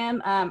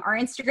Instagram. Our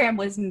Instagram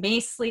was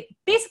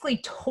basically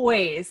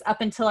toys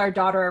up until our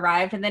daughter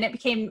arrived. And then it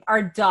became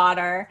our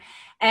daughter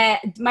and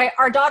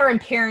our daughter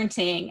and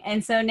parenting.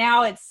 And so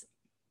now it's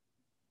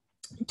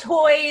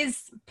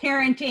toys,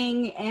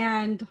 parenting,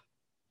 and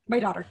my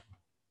daughter.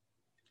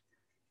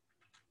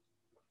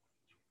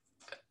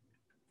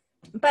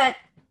 But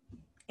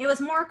it was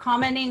more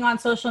commenting on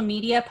social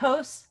media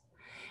posts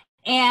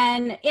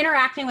and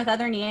interacting with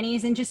other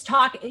nannies and just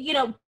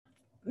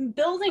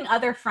building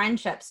other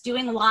friendships,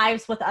 doing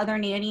lives with other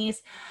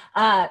nannies,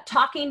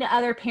 talking to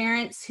other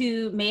parents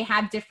who may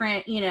have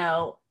different, you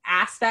know,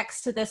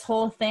 aspects to this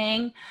whole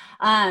thing,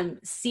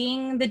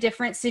 seeing the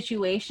different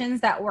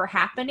situations that were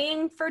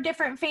happening for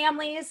different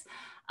families.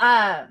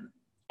 And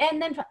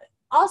then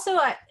also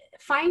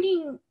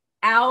finding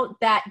out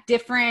that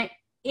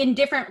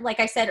like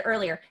I said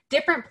earlier,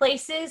 different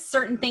places,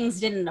 certain things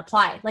didn't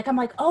apply. Like, I'm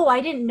like, oh, I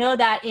didn't know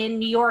that in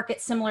New York,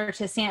 it's similar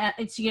to San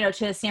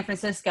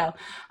Francisco.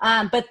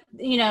 But,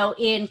 you know,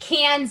 in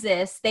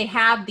Kansas, they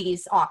have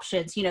these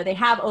options, you know, they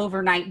have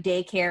overnight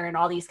daycare and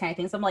all these kind of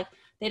things. I'm like,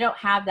 they don't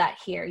have that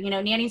here. You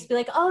know, nannies be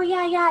like, oh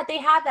yeah, they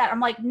have that. I'm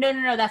like,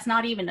 no, that's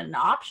not even an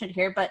option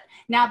here. But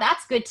now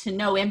that's good to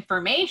know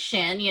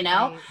information, you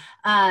know,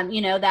 right. You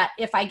know, that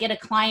if I get a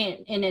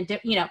client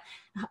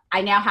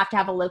I now have to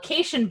have a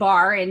location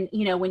bar and,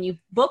 you know, when you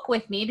book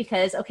with me,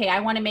 because, okay, I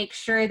want to make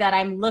sure that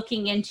I'm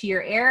looking into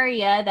your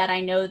area, that I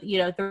know, you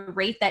know, the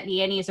rate that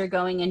nannies are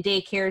going and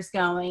daycare's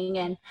going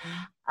and,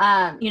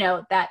 you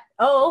know, that,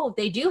 oh,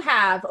 they do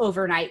have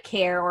overnight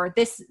care or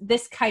this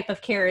type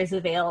of care is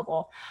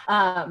available.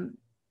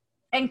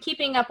 And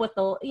keeping up with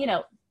the, you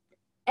know,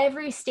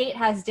 every state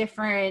has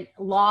different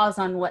laws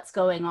on what's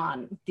going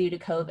on due to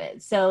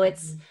COVID. So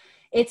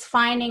it's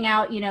finding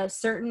out,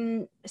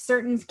 certain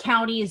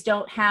counties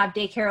don't have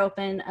daycare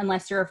open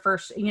unless you're a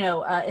first,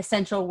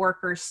 essential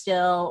worker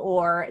still,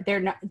 or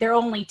they're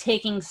only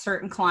taking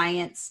certain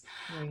clients.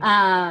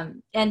 Right.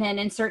 And then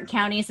in certain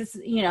counties, it's,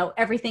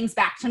 everything's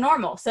back to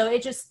normal. So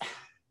it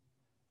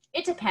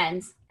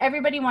depends.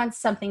 Everybody wants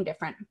something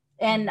different.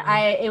 And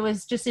it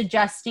was just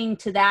adjusting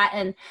to that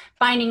and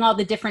finding all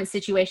the different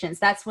situations.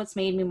 That's what's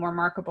made me more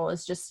remarkable,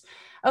 is just,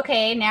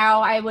 okay,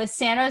 now I was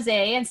San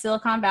Jose and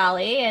Silicon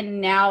Valley,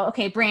 and now,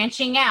 okay,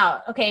 branching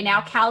out. Okay,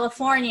 now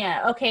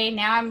California. Okay,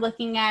 now I'm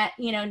looking at,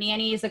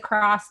 nannies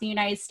across the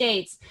United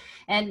States.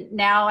 And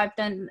now I've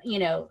done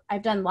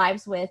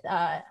lives with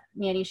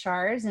Nanny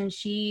Shars, and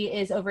she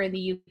is over in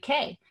the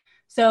UK.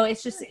 So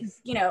it's just,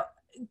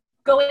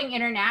 going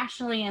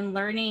internationally and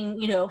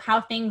learning, how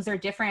things are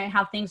different,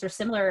 how things are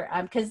similar,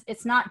 because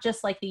it's not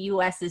just like the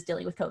US is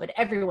dealing with COVID.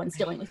 Everyone's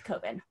dealing with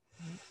COVID.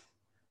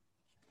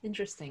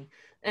 Interesting.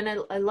 And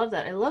I love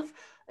that. I love,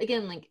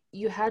 again, like,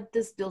 you had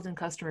this built-in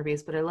customer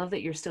base, but I love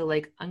that you're still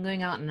like, I'm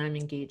going out and I'm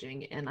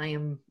engaging and I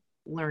am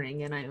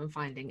learning and I am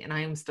finding and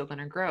I am still going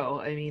to grow.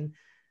 I mean,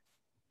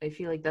 I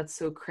feel like that's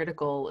so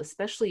critical,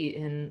 especially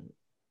in,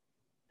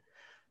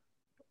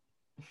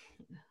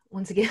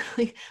 once again,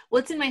 like,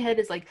 what's in my head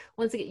is like,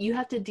 once again, you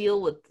have to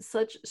deal with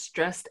such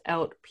stressed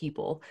out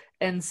people.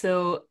 And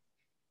so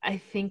I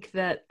think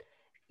that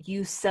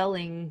you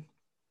selling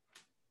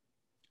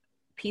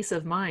peace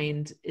of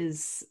mind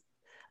is,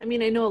 I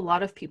mean, I know a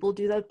lot of people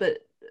do that, but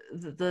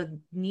the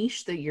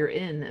niche that you're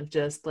in of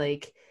just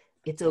like,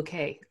 it's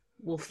okay,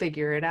 we'll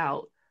figure it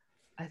out.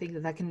 I think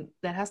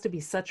that has to be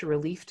such a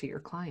relief to your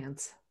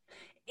clients.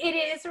 It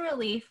is a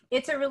relief.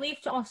 It's a relief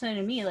also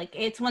to me. Like,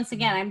 it's, once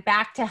again, I'm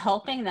back to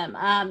helping them.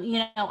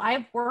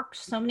 I've worked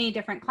so many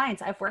different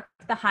clients. I've worked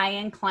with the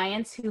high-end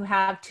clients who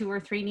have 2 or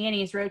 3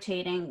 nannies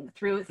rotating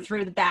through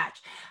the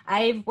batch.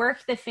 I've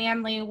worked the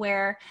family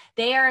where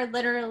they are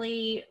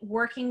literally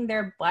working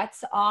their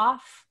butts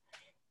off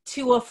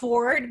to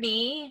afford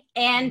me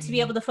and to be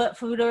able to put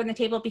food on the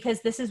table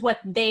because this is what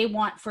they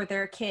want for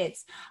their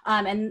kids.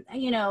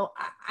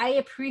 I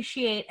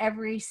appreciate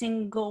every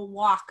single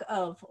walk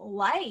of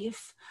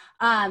life,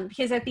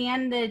 because at the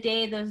end of the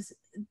day,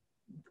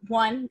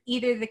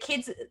 either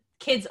the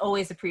kids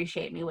always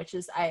appreciate me, which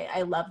is,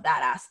 I love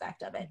that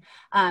aspect of it.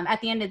 At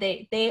the end of the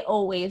day, they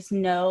always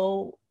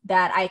know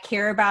that I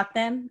care about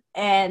them,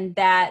 and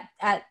that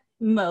at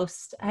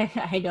most,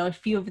 I know a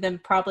few of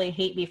them probably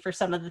hate me for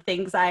some of the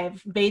things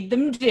I've made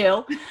them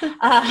do,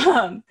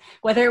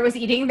 whether it was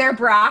eating their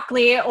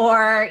broccoli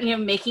or,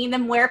 making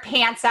them wear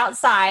pants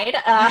outside.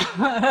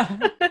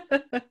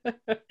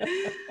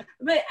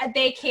 But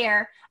they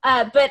care.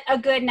 But a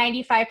good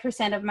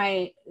 95% of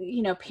my,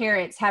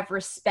 parents have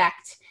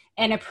respect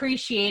and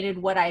appreciated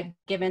what I've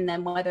given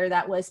them, whether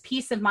that was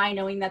peace of mind,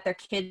 knowing that their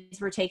kids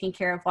were taken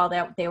care of while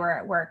they were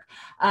at work,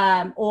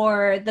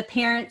 or the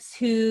parents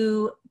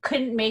who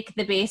couldn't make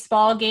the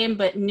baseball game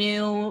but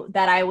knew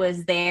that I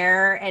was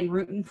there and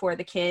rooting for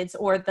the kids,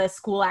 or the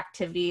school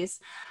activities,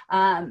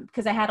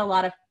 because I had a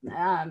lot of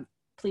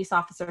police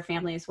officer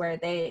families where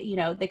they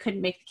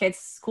couldn't make the kids'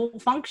 school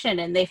function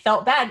and they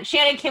felt bad.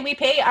 Shannon, can we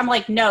pay? I'm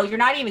like, no, you're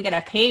not even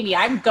gonna pay me.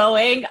 I'm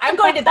going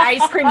to the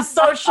ice cream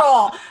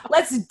social.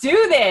 Let's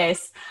do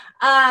this.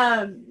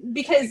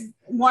 Because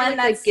one,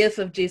 that's the gif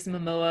of Jason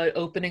Momoa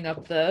opening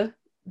up the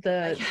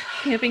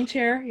camping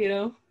chair,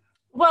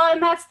 Well,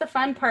 and that's the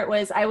fun part,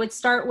 was I would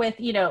start with,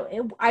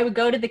 I would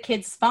go to the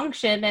kids'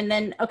 function, and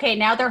then, okay,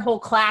 now their whole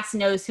class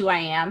knows who I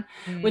am,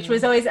 which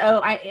was always,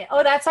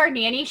 that's our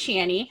nanny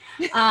Shanny.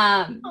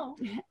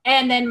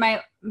 And then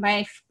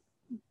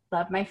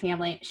love my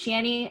family,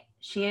 Shanny,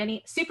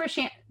 super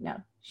Shanny,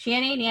 no,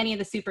 Shanny, Nanny,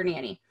 the super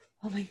nanny.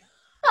 Oh my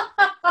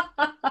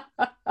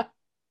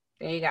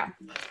There you go.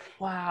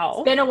 Wow.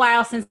 It's been a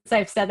while since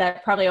I've said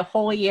that, probably a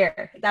whole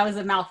year. That was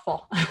a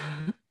mouthful.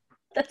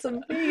 That's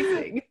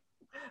amazing.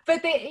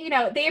 But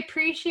they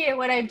appreciate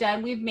what I've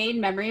done. We've made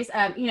memories.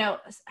 I've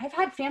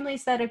had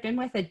families that have been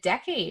with a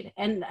decade,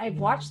 and I've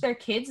watched their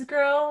kids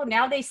grow.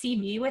 Now they see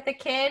me with a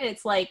kid.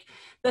 It's like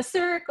the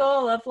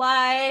circle of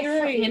life,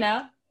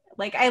 right.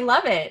 Like, I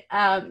love it.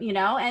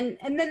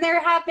 And then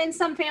there have been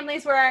some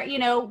families where,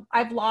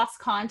 I've lost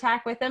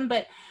contact with them,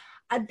 but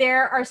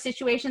there are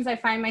situations I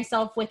find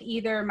myself with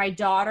either my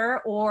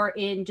daughter or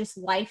in just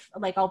life.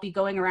 Like, I'll be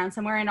going around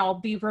somewhere and I'll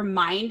be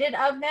reminded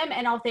of them,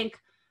 and I'll think,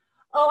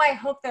 oh, I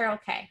hope they're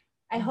okay.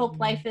 I hope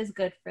life is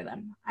good for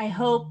them. I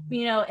hope,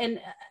 and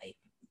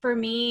for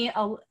me,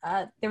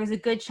 there was a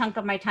good chunk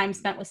of my time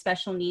spent with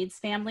special needs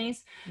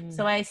families.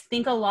 So I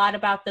think a lot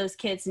about those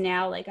kids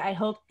now. Like, I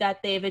hope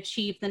that they've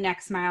achieved the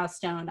next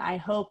milestone. I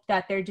hope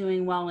that they're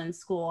doing well in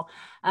school.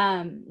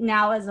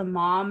 Now as a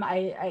mom,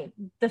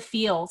 the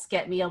feels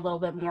get me a little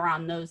bit more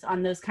on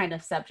those kind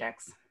of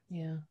subjects.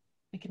 Yeah,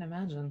 I can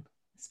imagine,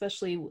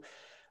 especially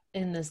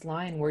in this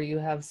line where you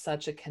have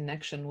such a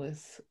connection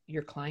with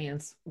your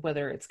clients,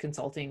 whether it's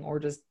consulting or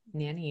just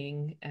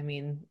nannying. I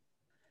mean,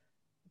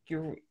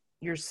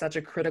 you're such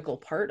a critical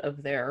part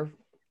of their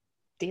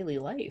daily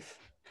life.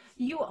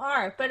 You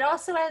are, but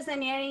also as a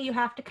nanny, you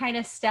have to kind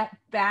of step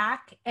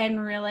back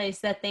and realize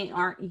that they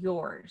aren't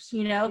yours,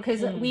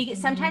 because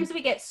sometimes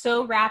we get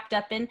so wrapped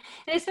up in,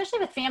 and especially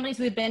with families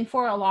we've been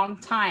for a long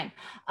time,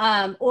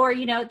 or,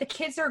 the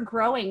kids are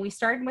growing. We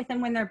started with them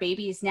when they're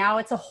babies. Now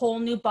it's a whole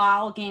new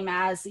ball game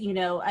as,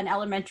 an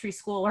elementary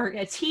school or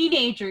a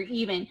teenager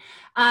even.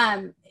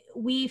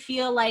 We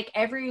feel like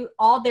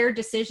all their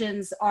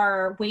decisions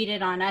are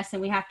weighted on us,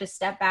 and we have to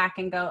step back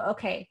and go,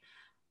 okay,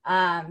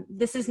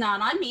 this is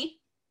not on me.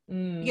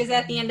 Because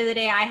at the end of the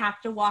day, I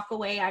have to walk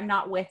away. I'm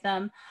not with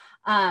them.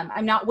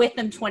 I'm not with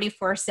them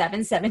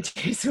 24/7, 7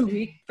 days a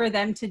week for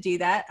them to do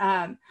that.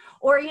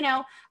 Or,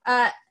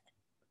 a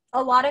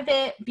lot of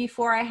it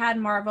before I had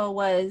Marvel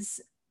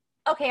was,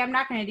 okay, I'm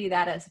not going to do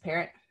that as a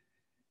parent.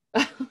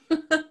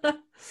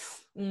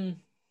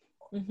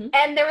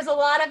 And there was a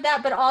lot of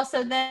that, but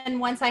also then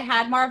once I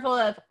had Marvel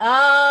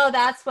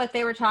that's what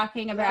they were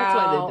talking about. That's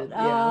why they did,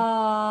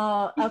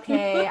 yeah. Oh,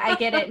 okay, I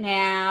get it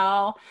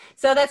now.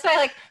 So that's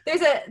why,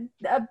 there's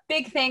a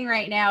big thing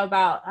right now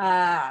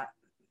about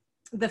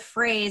the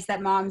phrase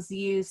that moms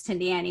use to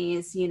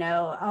nannies,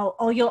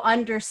 you'll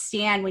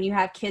understand when you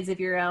have kids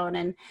of your own.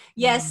 And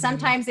yes,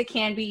 sometimes it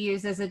can be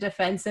used as a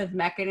defensive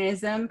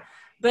mechanism,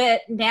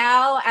 but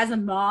now as a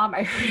mom,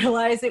 I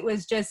realize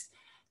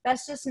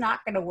that's just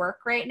not going to work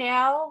right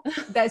now.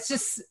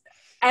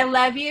 I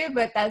love you,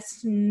 but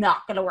that's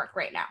not going to work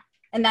right now.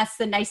 And that's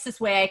the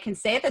nicest way I can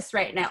say this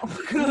right now.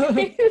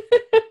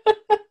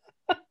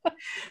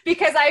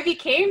 Because I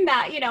became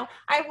that,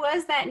 I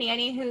was that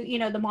nanny who,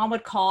 the mom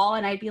would call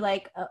and I'd be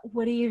like,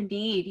 what do you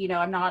need?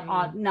 I'm not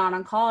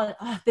on call.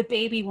 The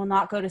baby will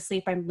not go to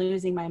sleep. I'm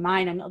losing my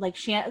mind. I'm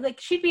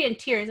she'd be in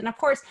tears. And of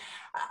course,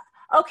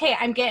 okay,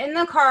 I'm getting in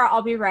the car.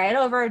 I'll be right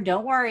over.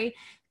 Don't worry.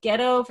 Get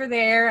over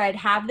there. I'd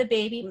have the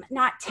baby,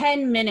 not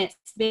 10 minutes,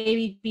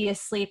 baby be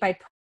asleep. I'd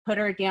put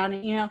her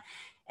down,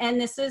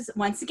 and this is,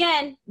 once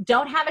again,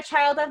 don't have a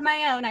child of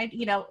my own. I,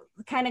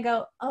 kind of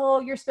go, oh,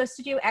 you're supposed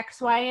to do X,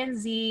 Y, and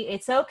Z.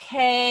 It's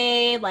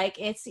okay.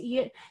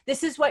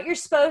 This is what you're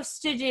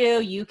supposed to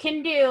do. You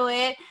can do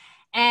it.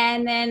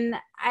 And then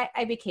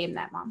I became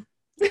that mom.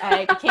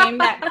 I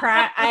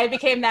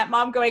became that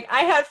mom going,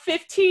 I have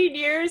 15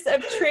 years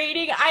of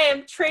training. I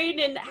am trained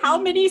in how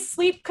many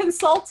sleep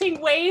consulting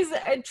ways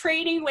and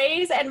training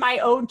ways, and my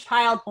own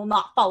child will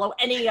not follow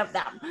any of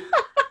them.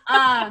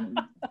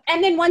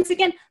 And then once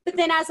again, but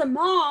then as a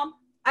mom,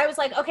 I was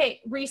like,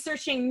 okay,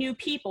 researching new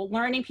people,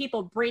 learning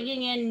people,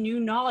 bringing in new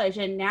knowledge.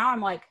 And now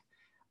I'm like,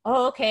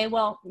 oh, okay,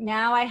 well,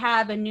 now I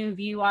have a new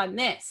view on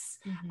this.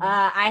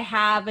 I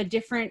have a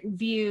different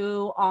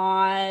view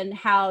on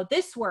how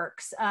this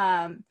works.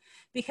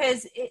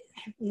 Because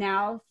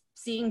now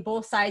seeing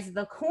both sides of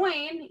the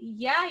coin,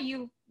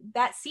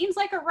 that seems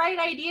like a right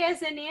idea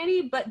as a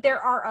nanny, but there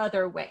are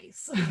other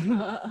ways.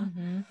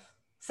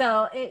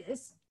 So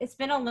it's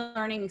been a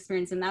learning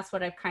experience, and that's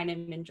what I've kind of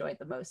enjoyed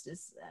the most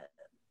is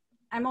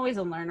I'm always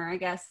a learner, I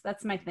guess.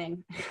 That's my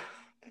thing.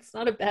 It's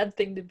not a bad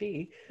thing to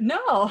be.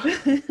 No.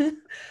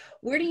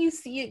 Where do you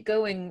see it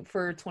going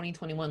for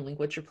 2021?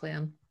 What's your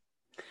plan?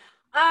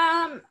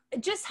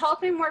 Just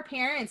helping more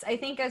parents. I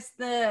think as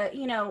a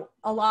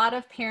lot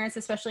of parents,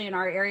 especially in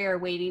our area, are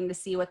waiting to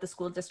see what the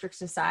school districts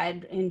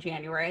decide in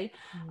January.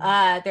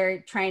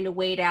 They're trying to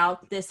wait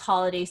out this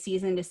holiday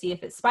season to see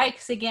if it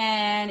spikes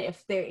again.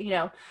 If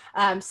they're,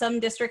 some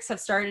districts have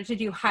started to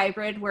do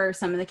hybrid where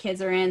some of the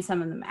kids are in,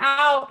 some of them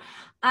out.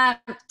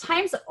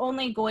 Time's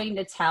only going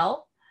to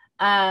tell.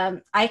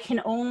 I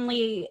can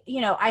only,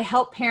 I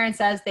help parents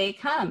as they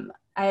come.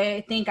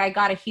 I think I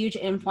got a huge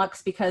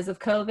influx because of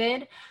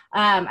COVID.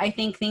 I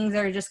think things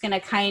are just going to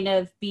kind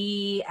of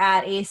be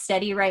at a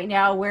steady right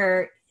now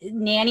where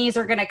nannies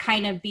are going to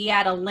kind of be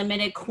at a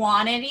limited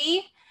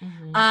quantity.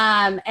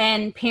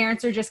 And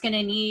parents are just going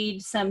to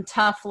need some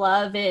tough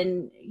love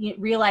and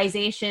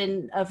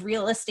realization of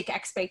realistic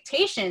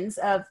expectations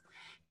of,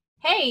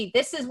 hey,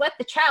 this is what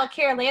the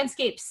childcare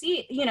landscape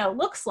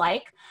looks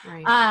like.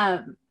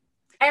 Right.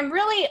 I'm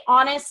really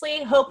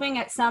honestly hoping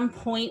at some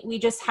point we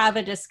just have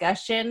a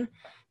discussion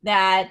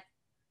that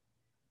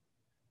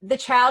the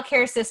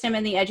childcare system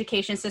and the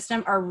education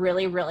system are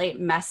really, really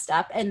messed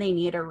up and they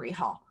need a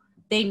rehaul.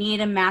 They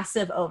need a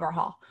massive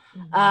overhaul.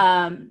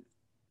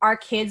 Our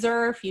kids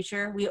are our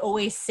future. We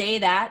always say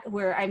that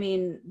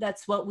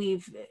that's what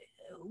we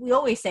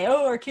always say,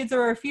 oh, our kids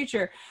are our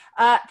future.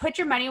 Put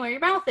your money where your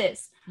mouth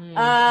is.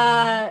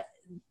 The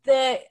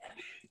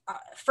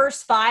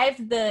first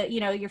 5,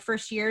 your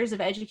first years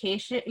of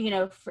education,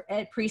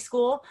 at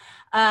preschool,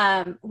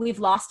 we've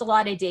lost a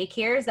lot of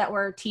daycares that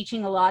were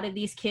teaching a lot of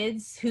these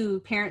kids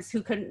parents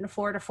who couldn't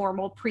afford a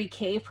formal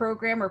pre-K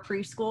program or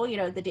preschool,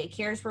 the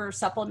daycares were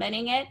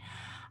supplementing it.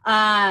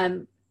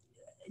 Childcare,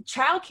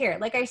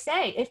 like I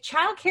say, if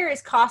childcare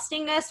is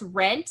costing us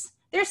rent,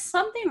 there's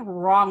something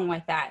wrong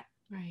with that.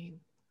 Right.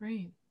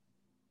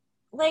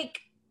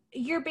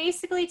 You're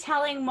basically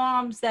telling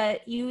moms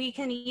that you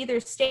can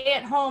either stay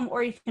at home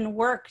or you can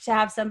work to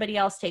have somebody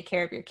else take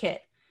care of your kid.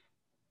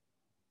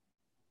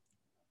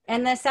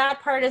 And the sad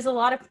part is a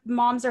lot of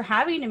moms are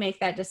having to make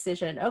that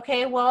decision.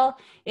 Okay, well,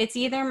 it's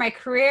either my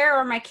career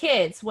or my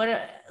kids.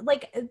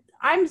 Like,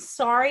 I'm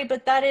sorry,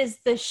 but that is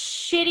the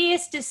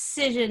shittiest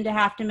decision to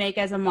have to make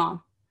as a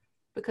mom.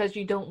 Because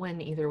you don't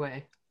win either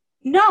way.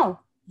 No.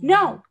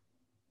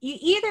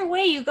 Either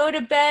way, you go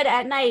to bed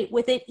at night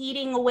with it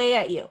eating away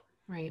at you.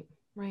 Right.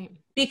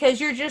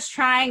 Because you're just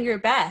trying your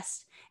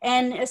best.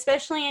 And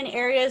especially in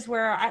areas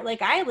where I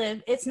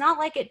live, it's not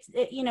like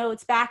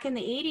it's back in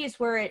the 80s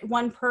where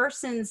one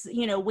person's,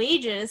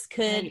 wages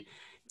could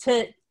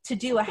to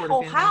do a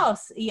whole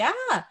house. Yeah.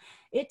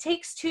 It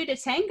takes two to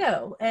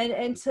tango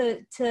and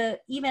to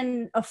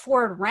even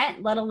afford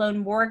rent, let alone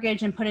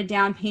mortgage and put a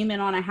down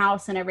payment on a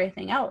house and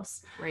everything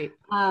else. Right.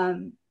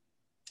 I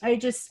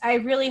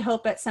really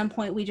hope at some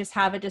point we just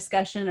have a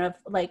discussion of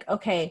like,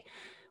 okay,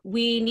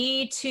 we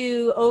need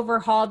to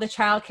overhaul the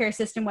childcare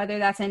system, whether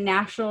that's a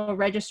national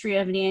registry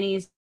of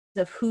nannies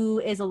of who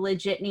is a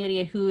legit nanny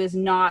and who is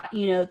not,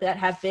 that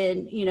have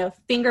been,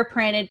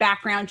 fingerprinted,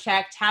 background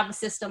checked, have a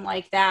system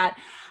like that.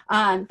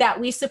 That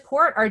we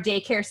support our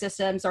daycare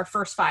systems, our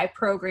First Five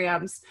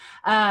programs,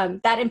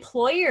 that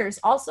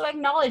employers also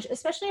acknowledge,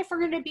 especially if we're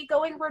going to be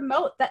going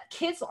remote, that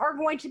kids are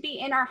going to be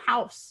in our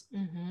house.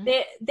 Mm-hmm.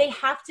 They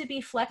have to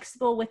be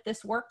flexible with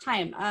this work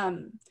time.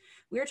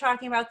 We were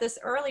talking about this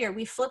earlier.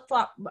 We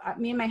flip-flop,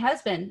 me and my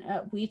husband,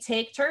 we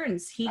take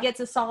turns. He gets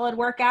a solid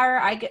work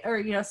hour.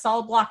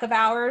 Solid block of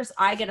hours.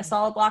 I get a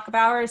solid block of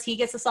hours. He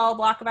gets a solid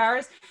block of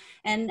hours.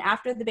 And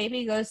after the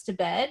baby goes to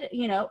bed,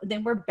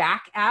 then we're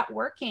back at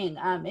working.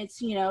 It's,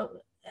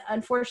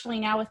 unfortunately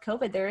now with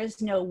COVID, there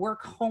is no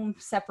work-home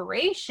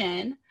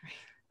separation.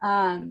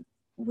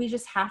 We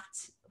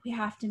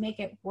have to make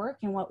it work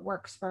and what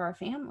works for our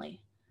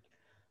family.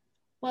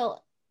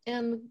 Well,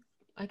 and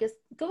I guess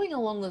going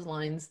along those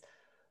lines,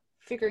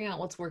 figuring out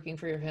what's working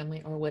for your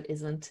family or what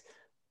isn't,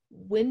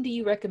 when do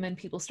you recommend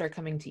people start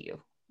coming to you?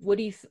 What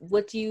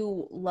do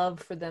you love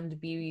for them to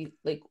be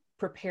like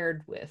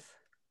prepared with?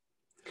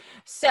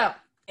 So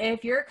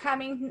if you're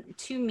coming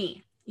to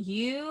me,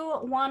 you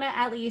want to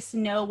at least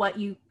know what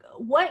you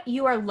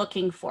are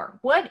looking for.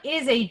 What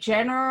is a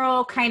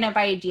general kind of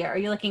idea? Are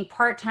you looking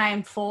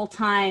part-time,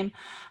 full-time?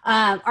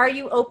 Are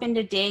you open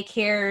to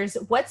daycares?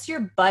 What's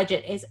your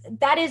budget?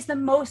 That is the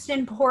most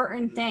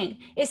important thing,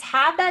 is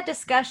have that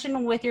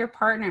discussion with your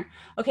partner.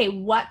 Okay,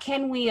 what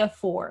can we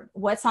afford?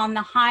 What's on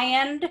the high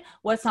end?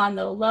 What's on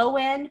the low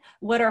end?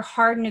 What are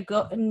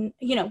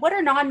what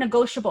are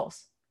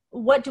non-negotiables?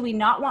 What do we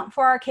not want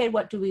for our kid?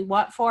 What do we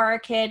want for our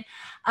kid?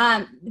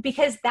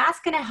 Because that's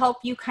going to help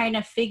you kind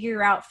of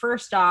figure out,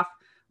 first off,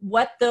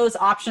 what those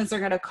options are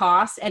going to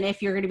cost and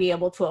if you're going to be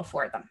able to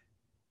afford them.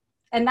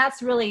 And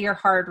that's really your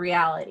hard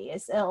reality.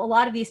 Is a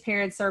lot of these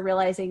parents are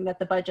realizing that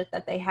the budget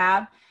that they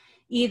have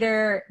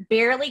either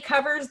barely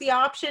covers the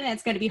option, and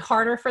it's going to be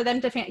harder for them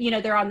to,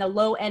 they're on the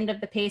low end of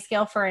the pay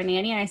scale for a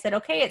nanny. And I said,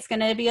 okay, it's going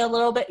to be a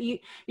little bit, you're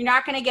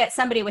not going to get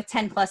somebody with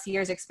 10 plus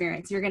years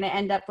experience. You're going to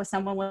end up with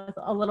someone with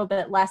a little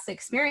bit less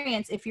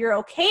experience. If you're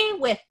okay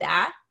with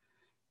that,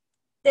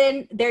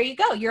 then there you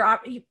go. Your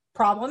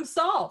problem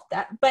solved.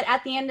 But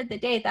at the end of the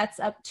day, that's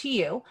up to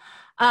you.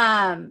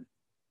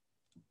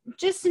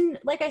 Just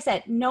like I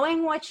said,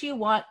 knowing what you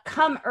want,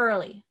 come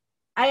early.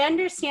 I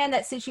understand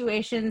that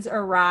situations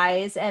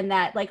arise and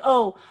that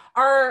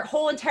our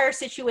whole entire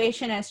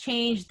situation has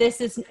changed.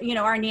 This is,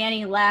 our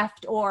nanny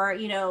left or,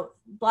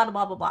 blah,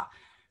 blah, blah, blah.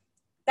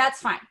 That's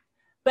fine.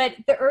 But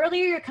the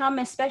earlier you come,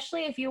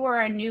 especially if you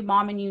are a new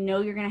mom and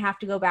you're going to have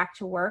to go back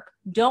to work,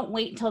 don't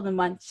wait until the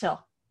month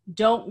till.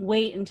 Don't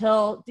wait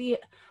until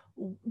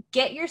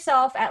get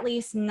yourself at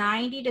least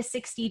 90 to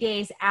 60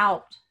 days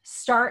out.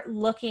 Start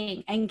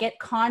looking and get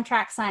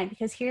contracts signed,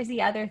 because here's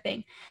the other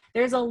thing.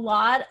 There's a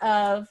lot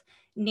of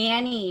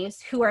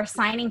nannies who are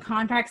signing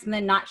contracts and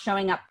then not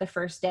showing up the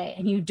first day.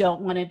 And you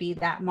don't want to be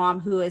that mom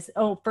who is,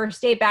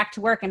 first day back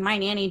to work and my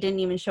nanny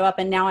didn't even show up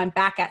and now I'm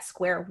back at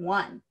square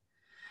one.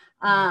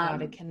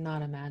 God, I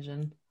cannot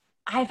imagine.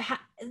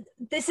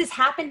 This has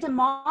happened to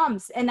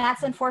moms, and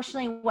that's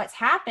unfortunately what's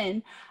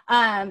happened.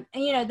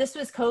 This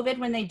was COVID.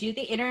 When they do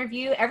the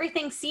interview,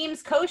 everything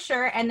seems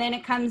kosher, and then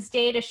it comes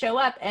day to show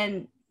up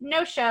and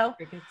no show.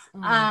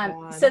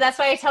 So that's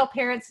why I tell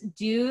parents,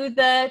 do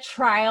the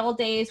trial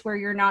days where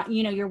you're not,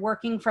 you're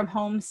working from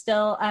home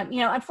still.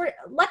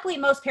 Luckily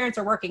most parents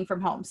are working from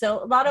home.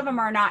 So a lot of them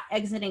are not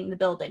exiting the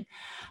building.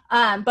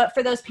 But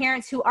for those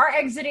parents who are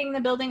exiting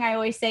the building, I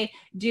always say,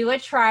 do a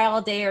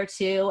trial day or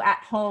two at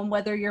home,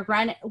 whether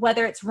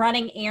it's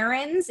running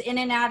errands in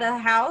and out of the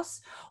house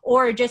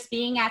or just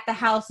being at the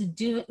house,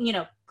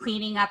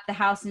 cleaning up the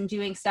house and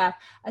doing stuff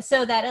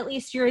so that at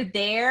least you're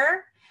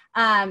there.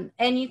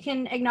 And you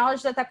can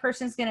acknowledge that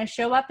person is going to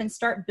show up and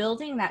start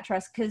building that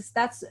trust. Cause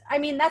that's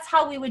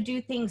how we would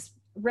do things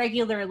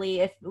regularly.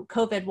 If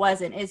COVID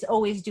wasn't, is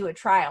always do a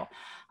trial.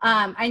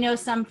 I know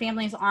some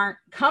families aren't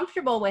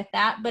comfortable with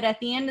that, but at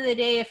the end of the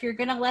day, if you're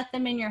going to let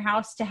them in your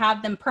house to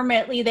have them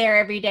permanently there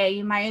every day,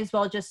 you might as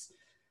well just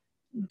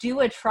do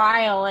a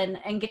trial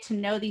and get to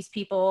know these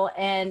people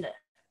and,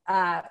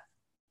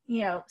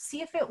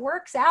 see if it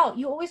works out.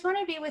 You always want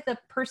to be with a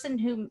person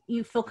whom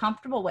you feel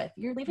comfortable with.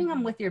 You're leaving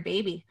them with your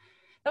baby.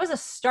 That was a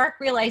stark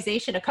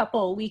realization a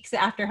couple of weeks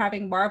after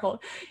having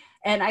Marvel.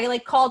 And I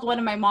called one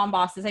of my mom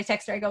bosses. I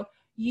texted her, I go,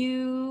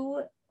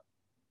 you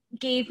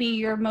gave me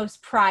your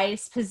most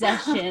prized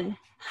possession.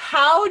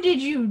 How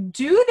did you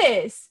do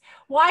this?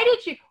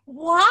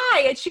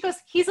 Why? And she goes,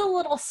 he's a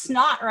little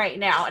snot right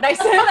now. And I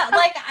said,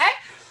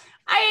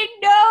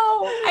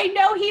 I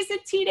know he's a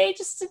teenage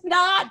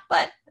snot,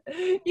 but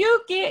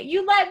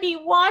you let me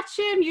watch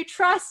him. You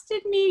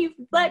trusted me. You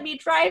let me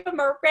drive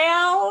him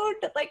around.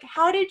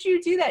 How did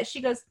you do that?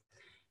 She goes,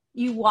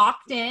 you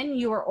walked in,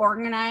 you were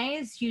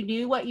organized, you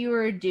knew what you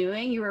were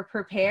doing, you were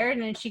prepared.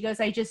 And she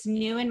goes, I just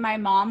knew in my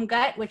mom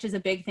gut, which is a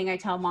big thing I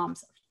tell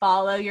moms,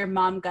 follow your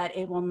mom gut.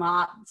 It will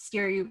not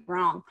steer you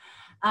wrong.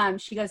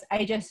 She goes,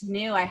 I just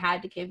knew I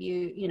had to give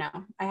you,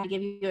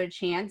 a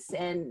chance.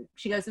 And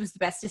she goes, it was the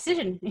best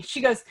decision. And she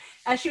goes,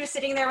 as she was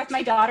sitting there with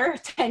my daughter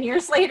 10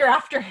 years later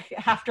after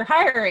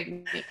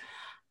hiring me.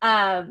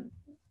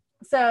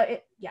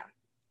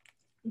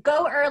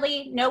 Go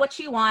early, know what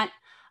you want.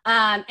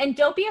 And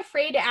don't be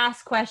afraid to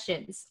ask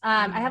questions.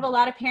 I have a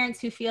lot of parents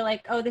who feel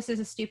like, oh, this is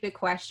a stupid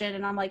question.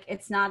 And I'm like,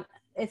 it's not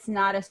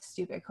a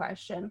stupid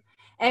question.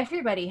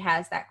 Everybody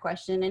has that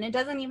question. And it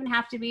doesn't even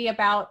have to be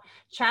about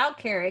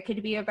childcare. It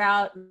could be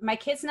about my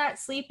kid's not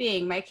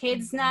sleeping, my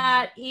kid's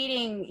not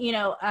eating,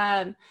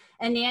 a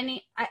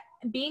nanny.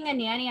 Being a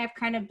nanny, I've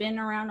kind of been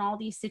around all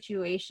these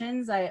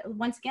situations. I've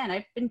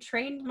been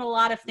trained in a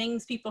lot of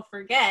things people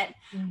forget.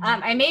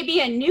 I may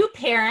be a new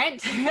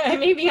parent. I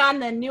may be on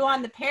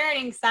the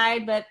parenting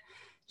side, but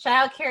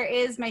childcare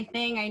is my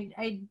thing.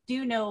 I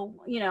do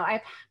know, I've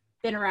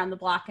been around the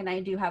block, and I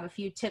do have a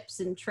few tips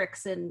and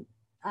tricks. And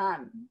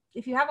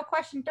if you have a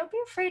question, don't be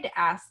afraid to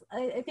ask.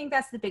 I think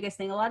that's the biggest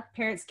thing. A lot of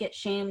parents get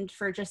shamed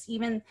for just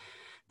even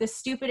the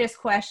stupidest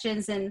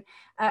questions. And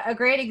a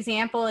great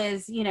example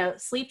is,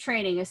 sleep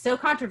training is so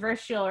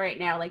controversial right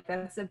now.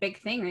 That's a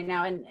big thing right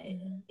now. And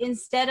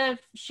instead of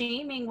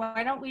shaming,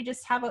 why don't we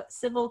just have a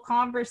civil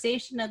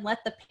conversation and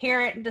let the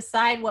parent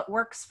decide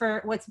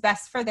what's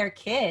best for their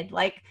kid?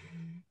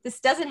 This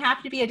doesn't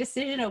have to be a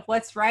decision of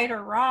what's right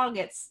or wrong.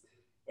 It's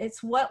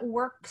what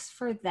works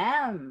for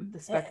them. The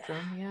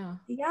spectrum. Yeah.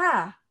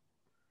 Yeah.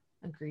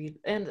 Agreed.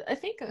 And I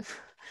think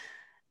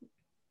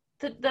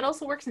that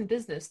also works in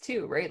business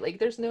too, right?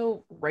 There's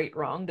no right,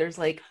 wrong. There's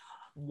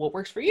what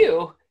works for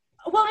you.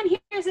 Well, and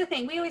here's the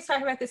thing. We always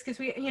talk about this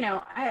because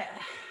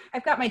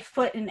I've got my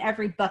foot in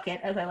every bucket,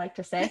 as I like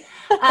to say.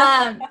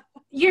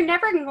 You're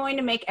never going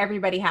to make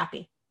everybody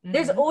happy.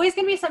 There's always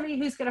going to be somebody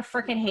who's going to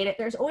freaking hate it.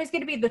 There's always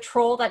going to be the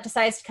troll that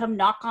decides to come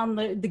knock on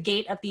the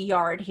gate of the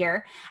yard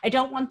here. I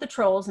don't want the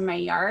trolls in my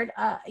yard.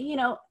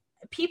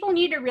 People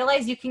need to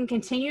realize you can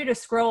continue to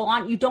scroll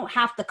on. You don't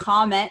have to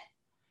comment.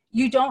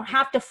 You don't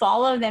have to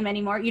follow them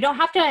anymore. You don't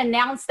have to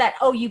announce that,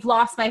 oh, you've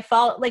lost my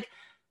follow.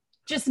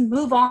 Just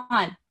move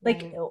on.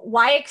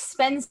 Why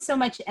expend so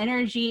much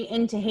energy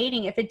into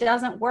hating if it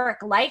doesn't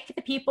work?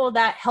 The people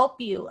that help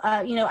you.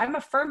 I'm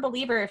a firm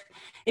believer.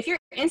 If your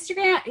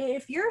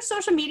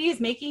social media is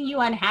making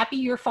you unhappy,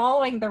 you're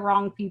following the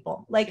wrong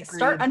people.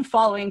 Start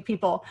unfollowing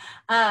people.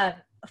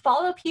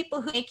 Follow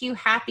people who make you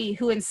happy,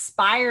 who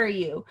inspire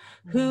you,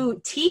 who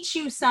teach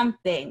you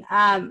something.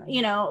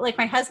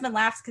 My husband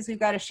laughs because we've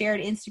got a shared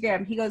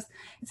Instagram. He goes,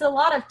 it's a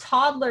lot of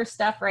toddler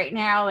stuff right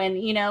now.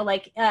 And,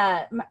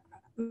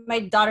 my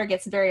daughter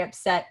gets very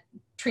upset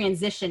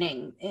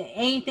transitioning.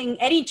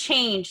 Any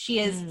change, she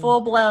is full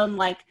blown,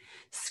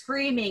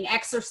 screaming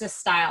exorcist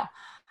style.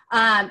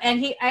 And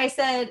he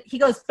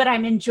goes, but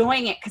I'm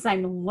enjoying it because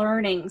I'm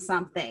learning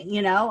something,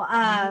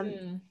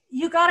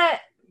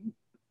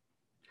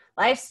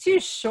 life's too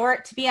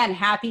short to be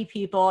unhappy,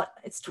 people.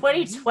 It's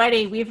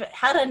 2020. We've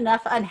had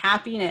enough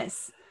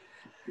unhappiness.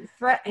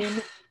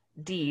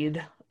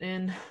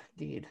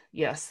 Indeed.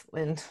 Yes.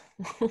 And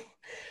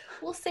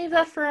we'll save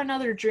that for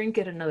another drink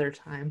at another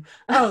time.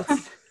 Oh,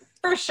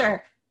 for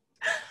sure.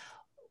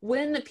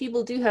 When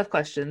people do have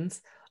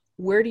questions,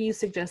 where do you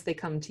suggest they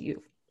come to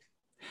you?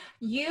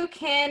 You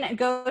can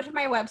go to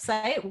my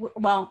website.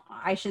 Well,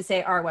 I should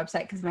say our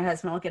website because my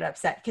husband will get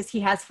upset because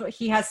he has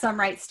some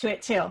rights to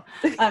it too,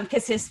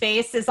 because his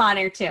face is on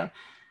there too.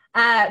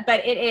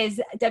 But it is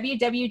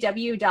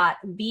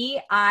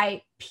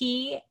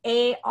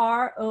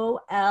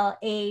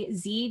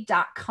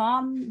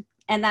www.viparolaz.com.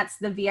 And that's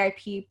the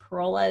VIP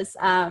Parolas.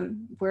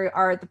 We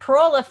are the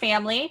Parola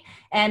family.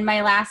 And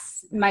my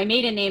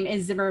maiden name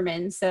is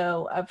Zimmerman.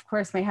 So, of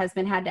course, my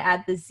husband had to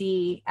add the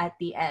Z at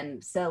the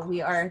end. So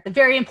we are the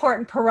very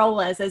important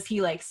Parolas, as he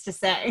likes to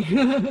say.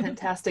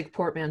 Fantastic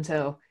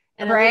portmanteau.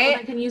 And right?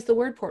 I can use the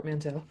word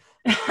portmanteau.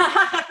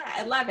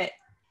 I love it.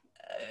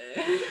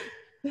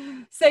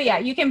 So, yeah,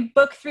 you can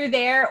book through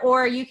there.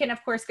 Or you can,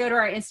 of course, go to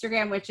our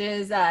Instagram, which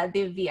is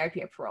the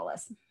VIP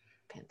Parolas.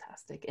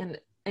 Fantastic. And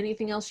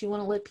anything else you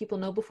want to let people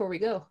know before we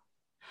go?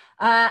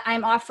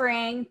 I'm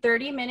offering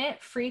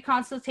 30-minute free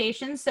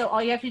consultations. So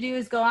all you have to do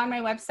is go on my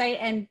website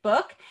and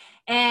book.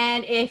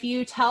 And if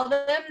you tell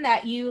them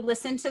that you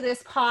listen to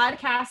this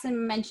podcast and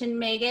mention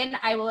Megan,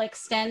 I will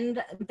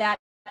extend that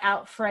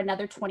out for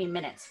another 20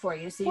 minutes for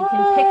you. So you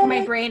can pick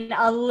my brain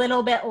a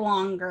little bit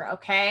longer,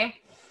 okay?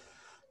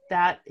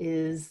 That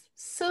is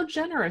so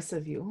generous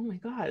of you. Oh my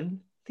God.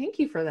 Thank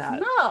you for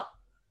that.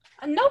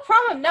 No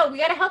problem. No, we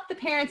got to help the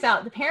parents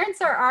out. The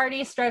parents are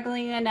already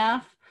struggling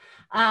enough.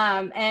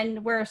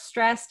 And we're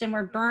stressed and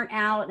we're burnt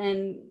out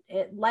and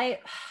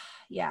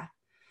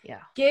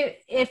yeah.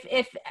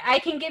 If I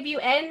can give you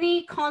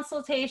any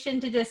consultation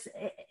to just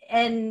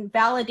and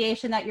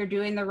validation that you're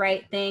doing the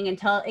right thing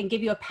and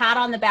give you a pat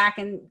on the back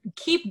and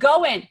keep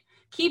going,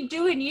 keep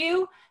doing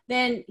you,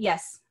 then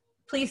yes,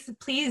 please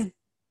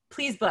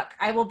book.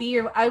 I will be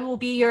your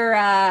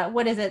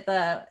what is it,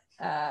 the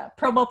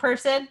promo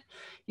person,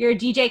 your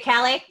DJ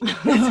Khaled.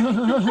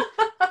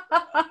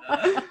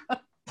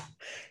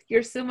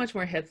 You're so much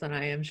more hip than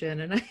I am,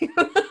 Shannon.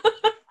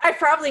 I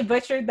probably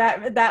butchered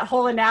that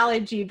whole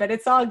analogy, but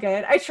it's all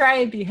good. I try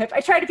and be hip.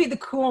 I try to be the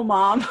cool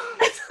mom.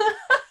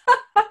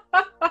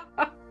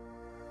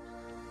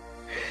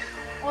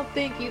 Well,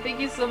 thank you.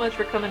 Thank you so much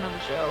for coming on the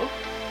show.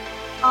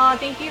 Oh,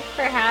 thank you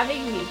for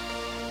having me.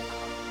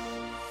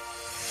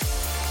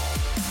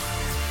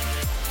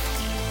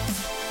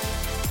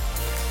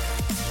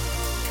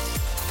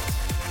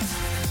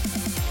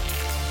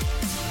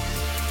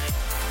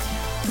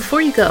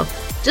 Before you go,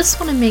 just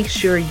want to make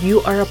sure you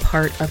are a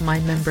part of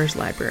my members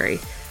library.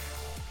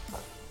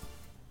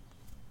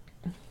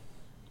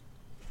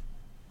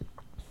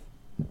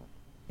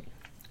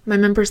 My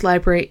members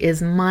library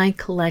is my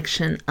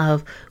collection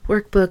of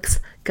workbooks,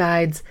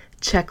 guides,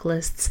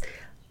 checklists,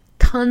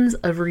 tons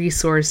of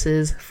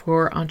resources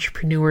for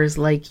entrepreneurs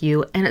like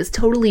you, and it's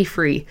totally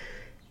free.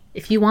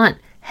 If you want,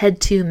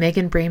 head to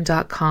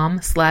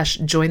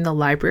meganbrame.com/join the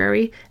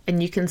library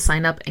and you can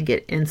sign up and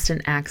get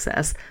instant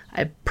access.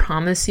 I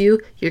promise you're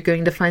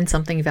going to find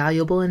something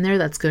valuable in there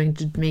that's going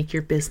to make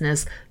your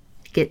business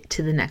get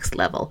to the next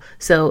level.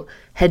 So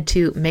head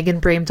to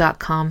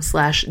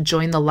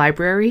meganbrame.com/join the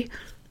library.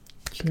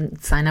 You can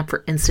sign up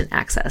for instant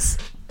access.